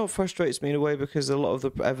about, and not frustrates me in a way because a lot of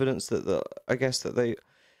the evidence that I guess that they,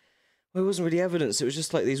 well, it wasn't really evidence. It was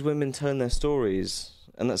just like these women tell their stories,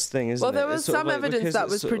 and that's the thing, isn't it? Well, there was some evidence that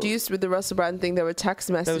was produced with the Russell Brand thing. There were text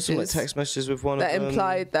messages. There was some like text messages with one of them that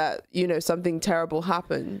implied that, you know, something terrible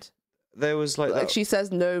happened. There was like she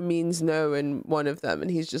says no means no in one of them, and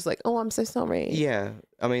he's just like, oh, I'm so sorry. Yeah,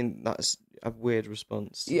 I mean, that's a weird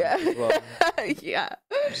response. Yeah. Well. Yeah.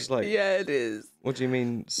 Just like, yeah, it is. What do you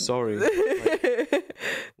mean sorry? Like,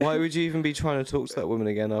 Why would you even be trying to talk to that woman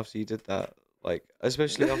again after you did that? Like,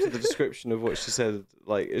 especially after the description of what she said.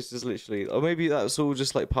 Like, it's just literally, or maybe that's all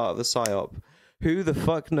just like part of the psyop. Who the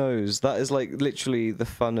fuck knows? That is like literally the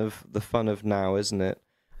fun of now, isn't it?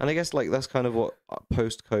 And I guess like that's kind of what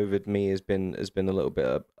post-COVID me has been a little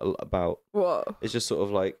bit about. What? It's just sort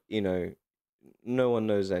of like, you know, no one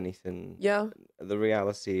knows anything. Yeah. The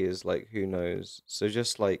reality is like, who knows? So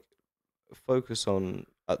just like focus on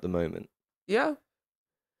at the moment. Yeah.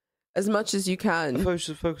 As much as you can.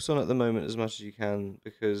 Focus on at the moment as much as you can,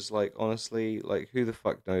 because like honestly, like who the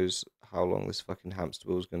fuck knows how long this fucking hamster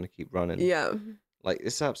wheel is going to keep running? Yeah. Like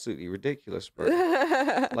it's absolutely ridiculous, bro.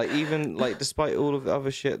 Like even like despite all of the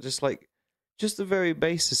other shit, just the very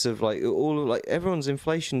basis of like all of like everyone's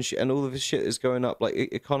inflation shit and all of this shit is going up. Like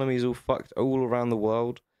economy is all fucked all around the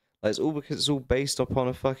world. Like it's all because it's all based upon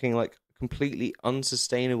a fucking like completely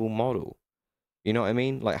unsustainable model. You know what I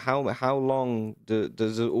mean? Like how long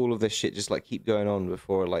does all of this shit just like keep going on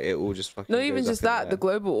before like it all just fucking? Not even just that, the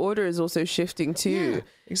global order is also shifting too. Yeah,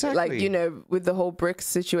 exactly. Like, you know, with the whole BRICS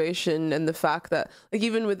situation and the fact that like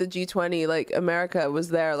even with the G20, like America was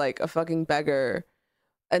there like a fucking beggar.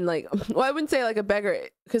 And like, well, I wouldn't say like a beggar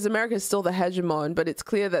because America is still the hegemon, but it's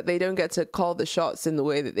clear that they don't get to call the shots in the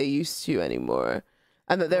way that they used to anymore.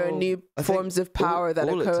 And that there are new forms of power that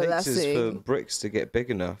are coalescing. All it takes is for BRICS to get big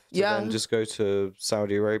enough to then just go to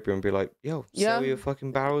Saudi Arabia and be like, yo, sell your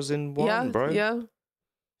fucking barrels in one, bro. Yeah.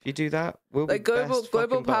 If you do that, we'll like be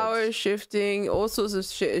global power is shifting, all sorts of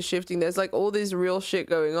shit is shifting. There's like all this real shit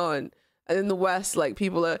going on. And in the West, like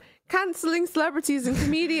people are cancelling celebrities and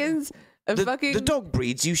comedians and the dog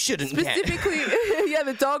breeds you shouldn't get. Specifically, yeah,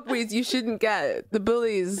 the dog breeds you shouldn't get. The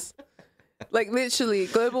bullies. Like literally,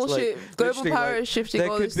 global power is shifting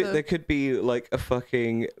all this stuff. There could be like a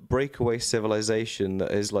fucking breakaway civilization that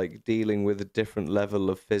is like dealing with a different level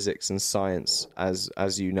of physics and science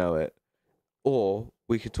as you know it, or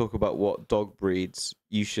we could talk about what dog breeds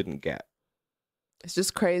you shouldn't get. It's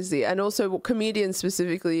just crazy, and also comedians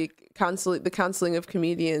specifically the canceling of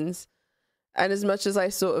comedians. And as much as I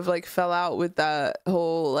sort of like fell out with that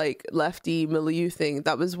whole like lefty milieu thing,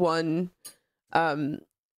 that was one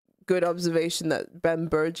good observation that Ben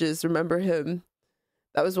Burgess, remember him?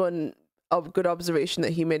 That was one good observation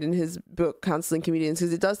that he made in his book, Canceling Comedians,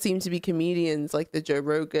 because it does seem to be comedians like the Joe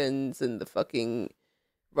Rogans and the fucking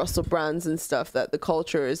Russell Brands and stuff that the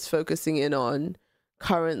culture is focusing in on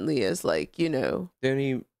currently as like, you know. The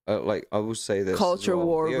only, like, I will say this. Culture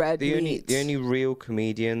war, red meat. The only real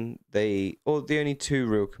comedian the only two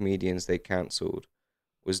real comedians they cancelled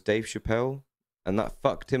was Dave Chappelle. And that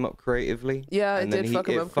fucked him up creatively. Yeah, and it did fuck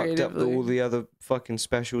him up creatively. Fucked up all the other fucking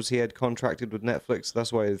specials he had contracted with Netflix.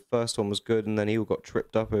 That's why the first one was good, and then he all got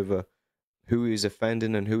tripped up over who he's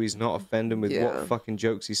offending and who he's not offending with what fucking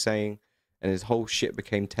jokes he's saying, and his whole shit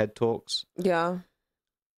became TED Talks. Yeah.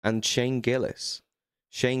 And Shane Gillis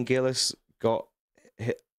got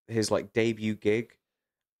his like debut gig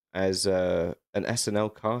as an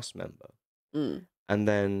SNL cast member, and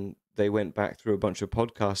then they went back through a bunch of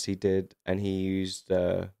podcasts he did, and he used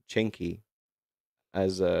Chinky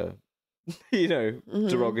as a, you know,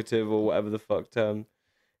 derogative or whatever the fuck term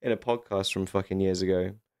in a podcast from fucking years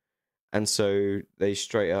ago. And so they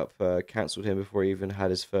straight up cancelled him before he even had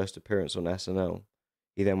his first appearance on SNL.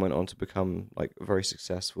 He then went on to become like a very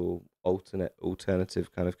successful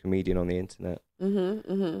alternative kind of comedian on the internet.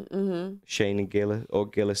 Shane and Gillis, or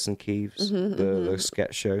Gillis and Keeves, the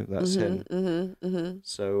sketch show. That's him.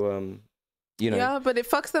 So, you know, yeah, but it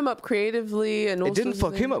fucks them up creatively, and it didn't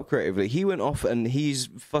fuck him up creatively. He went off and he's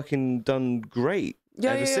fucking done great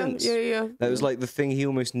ever since. Yeah. That was like the thing he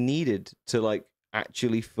almost needed to like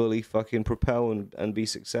actually fully fucking propel and be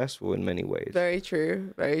successful in many ways. Very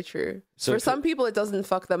true. So for some people it doesn't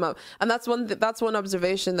fuck them up, and that's one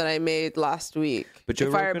observation that I made last week. But Joe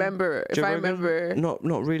Rogan, if I remember not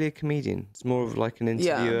really a comedian. It's more of like an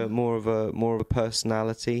interviewer, more of a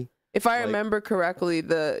personality. If I remember correctly,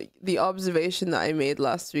 the observation that I made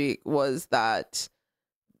last week was that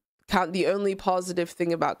the only positive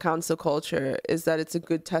thing about cancel culture is that it's a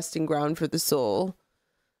good testing ground for the soul.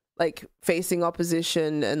 Like facing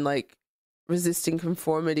opposition and like resisting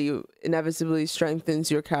conformity inevitably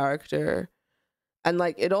strengthens your character, and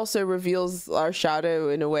like it also reveals our shadow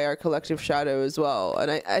in a way, our collective shadow as well.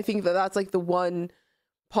 And I think that that's like the one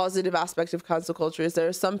positive aspect of cancel culture is there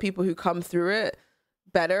are some people who come through it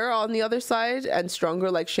better on the other side and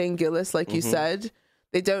stronger, like Shane Gillis, like you said.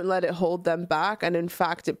 They don't let it hold them back, and in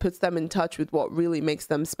fact it puts them in touch with what really makes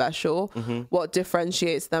them special, what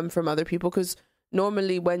differentiates them from other people. Because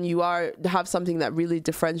normally when you have something that really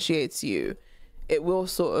differentiates you, it will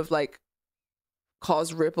sort of like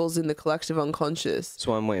cause ripples in the collective unconscious.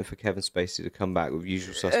 So I'm waiting for Kevin Spacey to come back with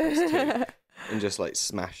Usual Suspects 2 and just like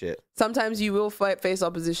smash it. Sometimes you will face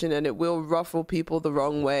opposition and it will ruffle people the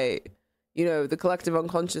wrong way. You know, the collective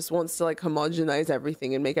unconscious wants to like homogenize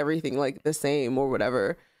everything and make everything like the same or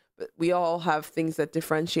whatever. But we all have things that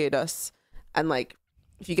differentiate us. And like,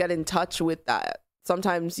 if you get in touch with that,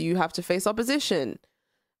 sometimes you have to face opposition.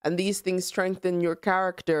 And these things strengthen your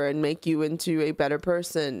character and make you into a better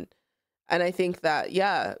person. And I think that,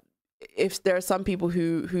 yeah, if there are some people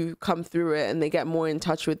who come through it and they get more in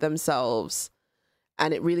touch with themselves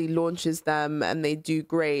and it really launches them and they do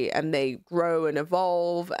great and they grow and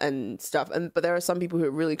evolve and stuff. But there are some people who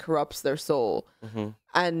it really corrupts their soul. Mm-hmm.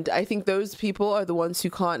 And I think those people are the ones who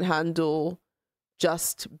can't handle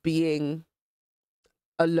just being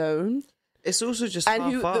alone. It's also just and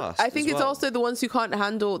half-assed I think as it's well. also the ones who can't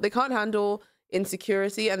handle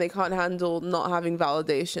insecurity and they can't handle not having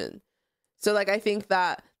validation. So like I think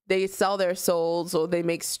that they sell their souls or they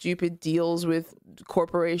make stupid deals with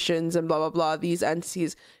corporations and blah blah blah, these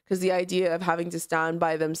entities, because the idea of having to stand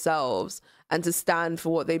by themselves and to stand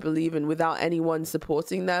for what they believe in without anyone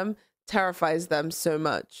supporting them terrifies them so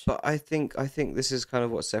much. But I think this is kind of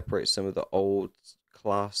what separates some of the old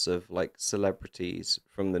class of like celebrities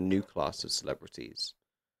from the new class of celebrities.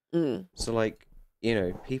 So like, you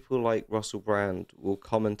know, people like Russell Brand will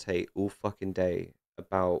commentate all fucking day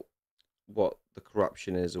about what the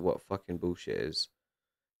corruption is or what fucking bullshit is.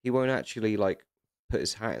 He won't actually like put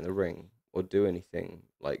his hat in the ring or do anything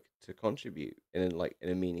like to contribute in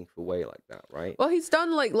a meaningful way like that, right? Well, he's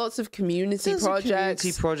done like lots of community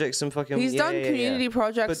projects and fucking he's done community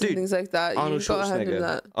projects but, dude, and things like that. Arnold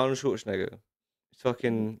Schwarzenegger,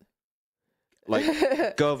 fucking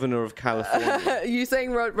like governor of California. You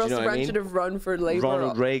saying Russell Brand should have run for Labor?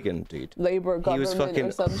 Ronald Reagan, dude. Labor government. He was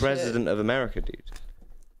fucking president of America, dude.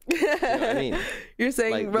 You know what I mean? You're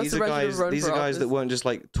saying like, Russell Brand should have run these for are guys office. that weren't just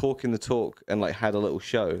like talking the talk and like had a little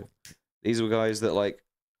show. These were guys that like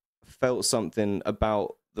felt something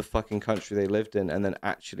about the fucking country they lived in and then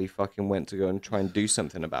actually fucking went to go and try and do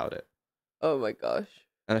something about it. Oh my gosh.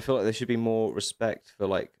 And I feel like there should be more respect for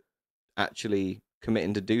like actually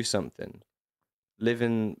committing to do something.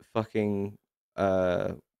 Living fucking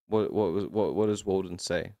what does Walden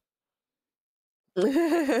say? I'm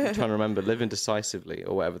trying to remember. Living decisively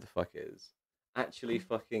or whatever the fuck it is. Actually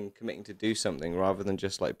fucking committing to do something rather than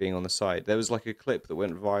just like being on the side. There was like a clip that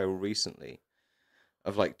went viral recently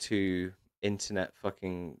of like two internet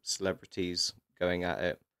fucking celebrities going at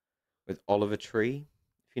it with Oliver Tree,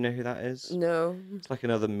 if you know who that is. No. It's like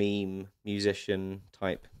another meme musician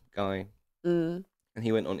type guy. And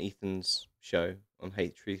he went on Ethan's show on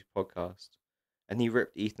Hate Tree podcast and he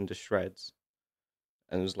ripped Ethan to shreds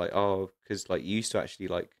and was like, oh, because like you used to actually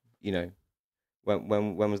like, you know,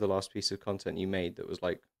 when was the last piece of content you made that was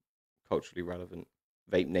like culturally relevant?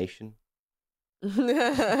 Vape Nation.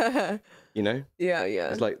 You know? Yeah.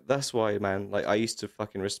 It's like, that's why, man, like I used to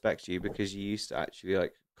fucking respect you because you used to actually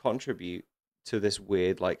like contribute to this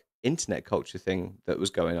weird like internet culture thing that was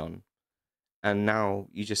going on. And now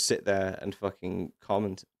you just sit there and fucking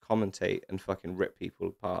commentate and fucking rip people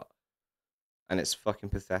apart. And it's fucking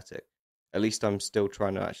pathetic. At least I'm still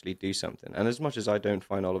trying to actually do something. And as much as I don't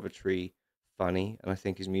find Oliver Tree funny and I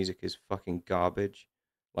think his music is fucking garbage,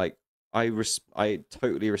 like I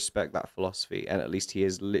totally respect that philosophy, and at least he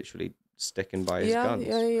is literally sticking by his guns.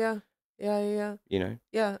 Yeah. You know?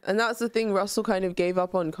 Yeah, and that's the thing. Russell kind of gave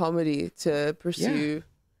up on comedy to pursue.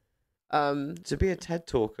 To be a TED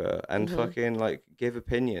talker and fucking like give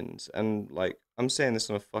opinions, and like I'm saying this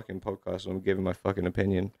on a fucking podcast, and I'm giving my fucking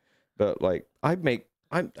opinion, but like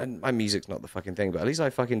my music's not the fucking thing, but at least I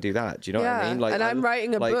fucking do that. Do you know what I mean? Like, and I'm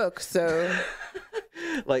writing a book, so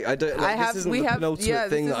like I don't. Like, this isn't the penultimate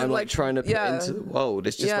thing that I'm like trying to put into the world.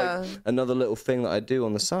 It's just like another little thing that I do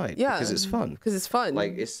on the side because it's fun. Because it's fun.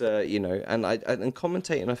 Like it's you know, and and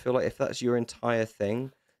commentating. I feel like if that's your entire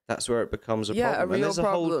thing, that's where it becomes a problem. A real and there's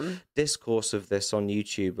problem. a whole discourse of this on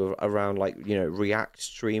YouTube around like, you know, React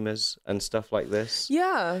streamers and stuff like this.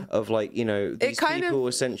 Yeah. Of like, you know, these people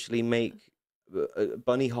essentially make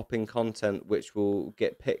bunny hopping content which will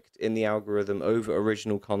get picked in the algorithm over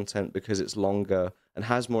original content because it's longer and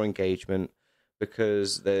has more engagement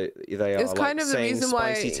because they are like kind of saying the reason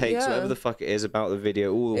spicy takes, whatever the fuck it is about the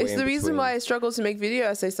video all the way in It's the reason between. why I struggle to make video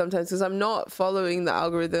essays sometimes, because I'm not following the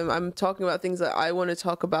algorithm. I'm talking about things that I want to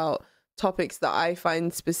talk about, topics that I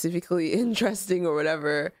find specifically interesting or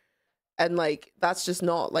whatever, and like that's just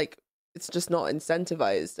not like, it's just not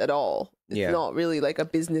incentivized at all. It's not really like a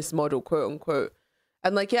business model, quote unquote.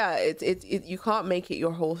 And like, it you can't make it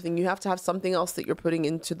your whole thing. You have to have something else that you're putting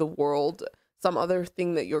into the world, some other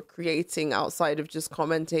thing that you're creating outside of just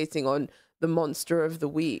commentating on the monster of the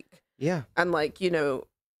week. Yeah. And like, you know,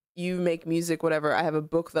 you make music, whatever. I have a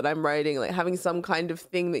book that I'm writing, like having some kind of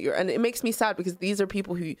thing that and it makes me sad because these are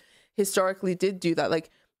people who historically did do that. Like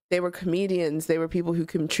they were comedians, they were people who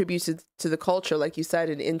contributed to the culture, like you said,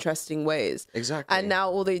 in interesting ways. Exactly. And now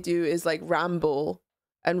all they do is like ramble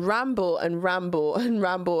and ramble and ramble and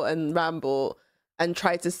ramble and ramble and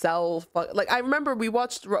try to sell. Like I remember we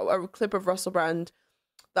watched a clip of Russell Brand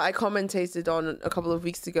that I commentated on a couple of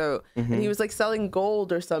weeks ago, and he was like selling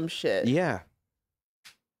gold or some shit. Yeah.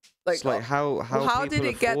 Like how did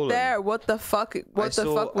it get there? What the fuck? What the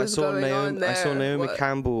fuck was going on there? I saw Naomi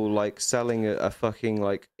Campbell like selling a fucking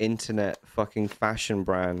like internet fucking fashion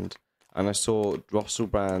brand, and I saw Russell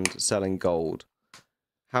Brand selling gold.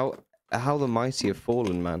 How the mighty have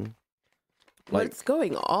fallen, man. Like, what's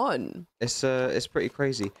going on? It's pretty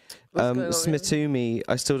crazy. Smitumi,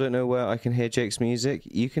 I still don't know where I can hear Jake's music.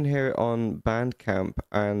 You can hear it on Bandcamp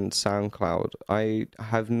and SoundCloud. I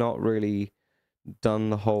have not really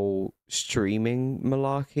done the whole streaming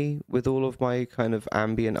malarkey with all of my kind of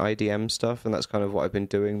ambient IDM stuff, and that's kind of what I've been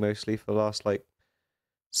doing mostly for the last like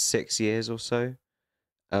 6 years or so.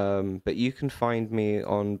 But you can find me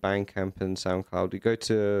on Bandcamp and SoundCloud. You go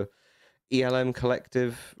to ELM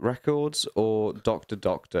Collective Records or Dr.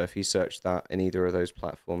 Doctor. If you search that in either of those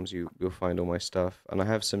platforms, you'll find all my stuff. And I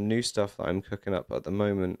have some new stuff that I'm cooking up at the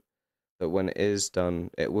moment that when it is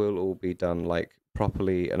done, it will all be done like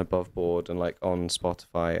properly and above board and like on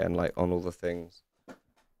Spotify and like on all the things.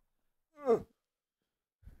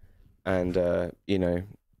 And, you know,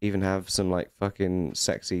 even have some like fucking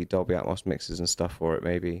sexy Dolby Atmos mixes and stuff for it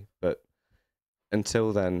maybe. But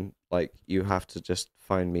until then, like, you have to just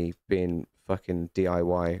find me being fucking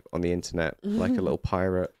DIY on the internet, like a little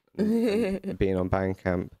pirate, and being on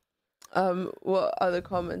Bandcamp. What other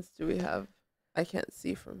comments do we have? I can't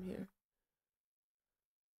see from here.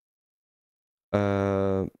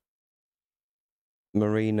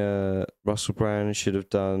 Marina Russell Brand should have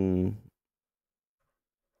done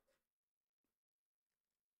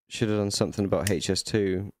something about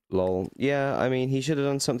HS2. Lol. Yeah, I mean, he should have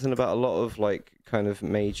done something about a lot of like kind of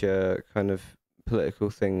major kind of political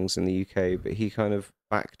things in the UK, but he kind of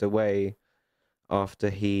backed away after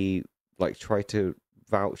he like tried to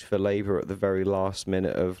vouch for Labour at the very last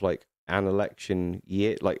minute of like an election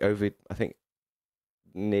year, like over I think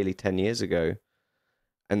nearly 10 years ago.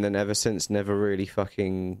 And then ever since never really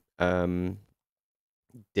fucking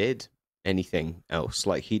did anything else.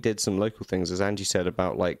 Like he did some local things, as Angie said,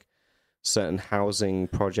 about like certain housing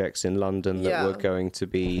projects in London that were going to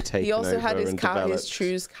be taken. He also had his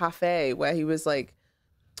True's Cafe where he was like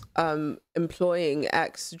employing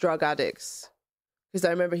ex-drug addicts. Because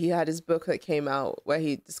I remember he had his book that came out where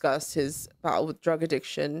he discussed his battle with drug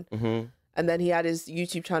addiction. Mm-hmm. And then he had his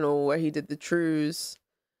YouTube channel where he did the Trues.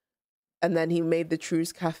 And then he made the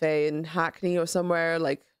Trues Cafe in Hackney or somewhere.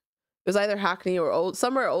 Like it was either Hackney or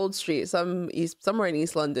somewhere Old Street, somewhere in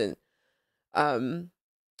East London.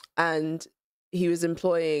 And he was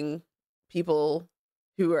employing people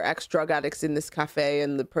who were ex-drug addicts in this cafe,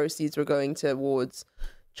 and the proceeds were going towards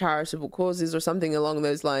charitable causes or something along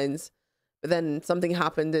those lines. But then something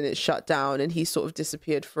happened and it shut down, and he sort of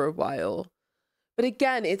disappeared for a while. But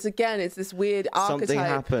it's this weird archetype. Something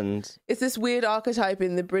happened. It's this weird archetype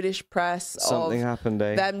in the British press happened,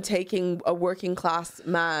 eh? Them taking a working class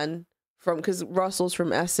man because Russell's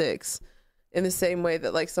from Essex, in the same way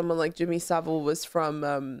that like someone like Jimmy Savile was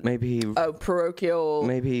from maybe a parochial.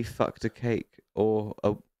 Maybe he fucked a cake or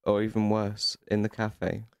even worse in the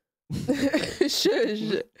cafe.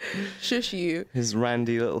 Shush you. His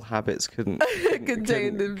randy little habits couldn't be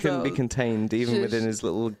contained even within his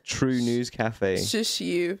little True News cafe. Shush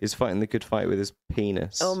you. He's fighting the good fight with his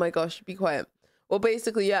penis. Oh my gosh, be quiet. Well,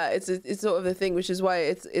 basically, yeah, it's sort of the thing, which is why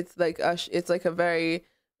it's like a very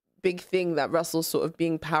big thing that Russell's sort of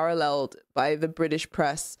being paralleled by the British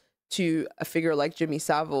press to a figure like Jimmy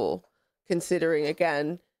Savile, considering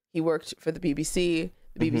again he worked for the BBC.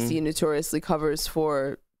 The BBC notoriously covers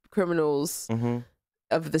for criminals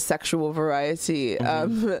of the sexual variety.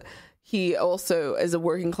 He also is a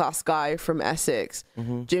working class guy from Essex.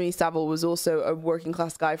 Jimmy Savile was also a working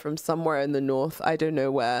class guy from somewhere in the north. I don't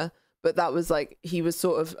know where, but that was like, he was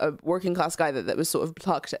sort of a working class guy that was sort of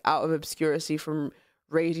plucked out of obscurity from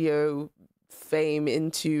radio fame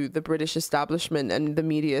into the British establishment and the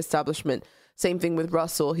media establishment. Same thing with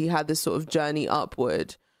Russell. He had this sort of journey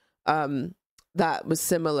upward that was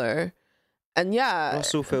similar. And yeah,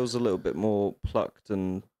 Russell feels a little bit more plucked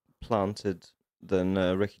and planted than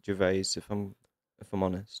Ricky Gervais, if I'm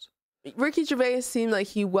honest. Ricky Gervais seemed like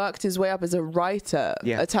he worked his way up as a writer,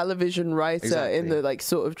 a television writer in the like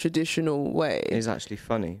sort of traditional way. He's actually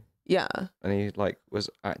funny. Yeah. And he like was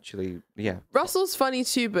actually, Russell's funny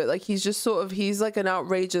too, but like he's just sort of, he's like an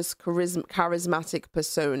outrageous charismatic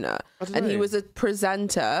persona. And he was a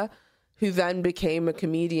presenter who then became a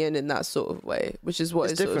comedian in that sort of way, which is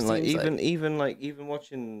what it's different. Sort of even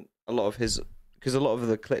watching a lot of his, because a lot of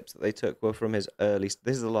the clips that they took were from his early.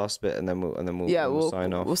 This is the last bit, and then we'll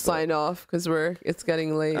sign off. We'll sign off because it's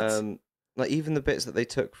getting late. Like even the bits that they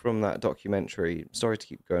took from that documentary. Sorry to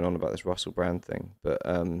keep going on about this Russell Brand thing, but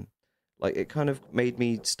like it kind of made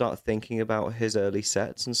me start thinking about his early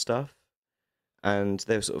sets and stuff. And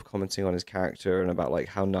they were sort of commenting on his character and about like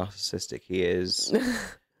how narcissistic he is.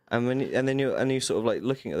 And then you're sort of like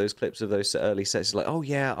looking at those clips of those early sets, like, oh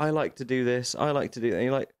yeah, I like to do this, I like to do that. And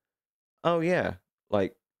you're like, oh yeah,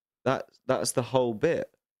 like that's the whole bit.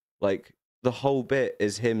 Like the whole bit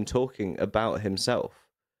is him talking about himself.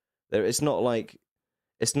 It's not like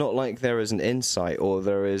there is an insight or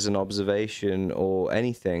there is an observation or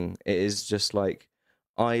anything. It is just like,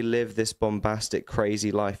 I live this bombastic,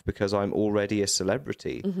 crazy life because I'm already a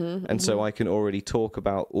celebrity. So I can already talk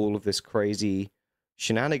about all of this crazy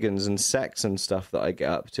shenanigans and sex and stuff that I get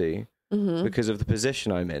up to because of the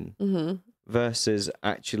position I'm in, versus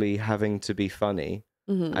actually having to be funny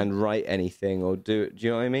and write anything or do it. Do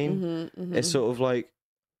you know what I mean? It's sort of like,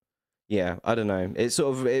 yeah, I don't know.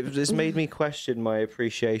 It's made me question my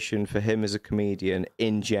appreciation for him as a comedian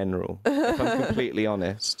in general, if I'm completely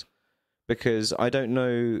honest. Because I don't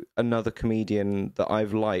know another comedian that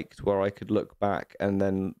I've liked where I could look back and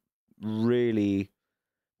then really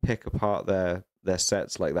pick apart their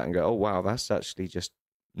sets like that and go, oh wow, that's actually just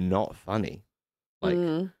not funny. Like,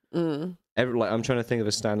 I'm trying to think of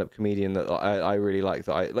a stand-up comedian that I really like.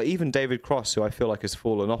 That I like, even David Cross, who I feel like has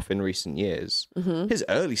fallen off in recent years. His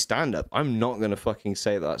early stand-up, I'm not gonna fucking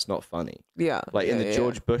say that's not funny. Yeah, like in the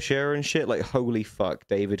George Bush era and shit. Like, holy fuck,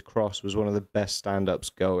 David Cross was one of the best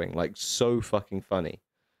stand-ups going. Like, so fucking funny.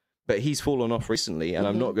 But he's fallen off recently, and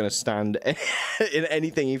I'm not going to stand in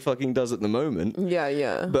anything he fucking does at the moment.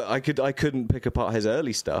 Yeah. But I couldn't pick apart his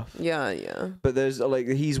early stuff. Yeah. But there's like,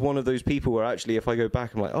 he's one of those people where actually, if I go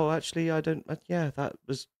back, I'm like, oh, actually, I don't. Yeah, that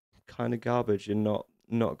was kind of garbage and not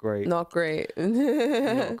great. Not great.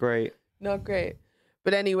 Not great. Not great.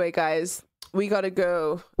 But anyway, guys, we gotta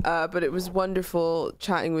go. But it was wonderful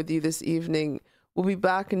chatting with you this evening. We'll be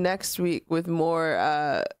back next week with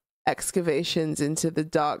more excavations into the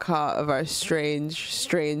dark heart of our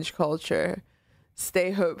strange culture.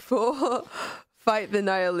 Stay hopeful, fight the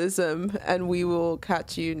nihilism, and we will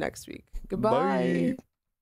catch you next week. Goodbye. Bye.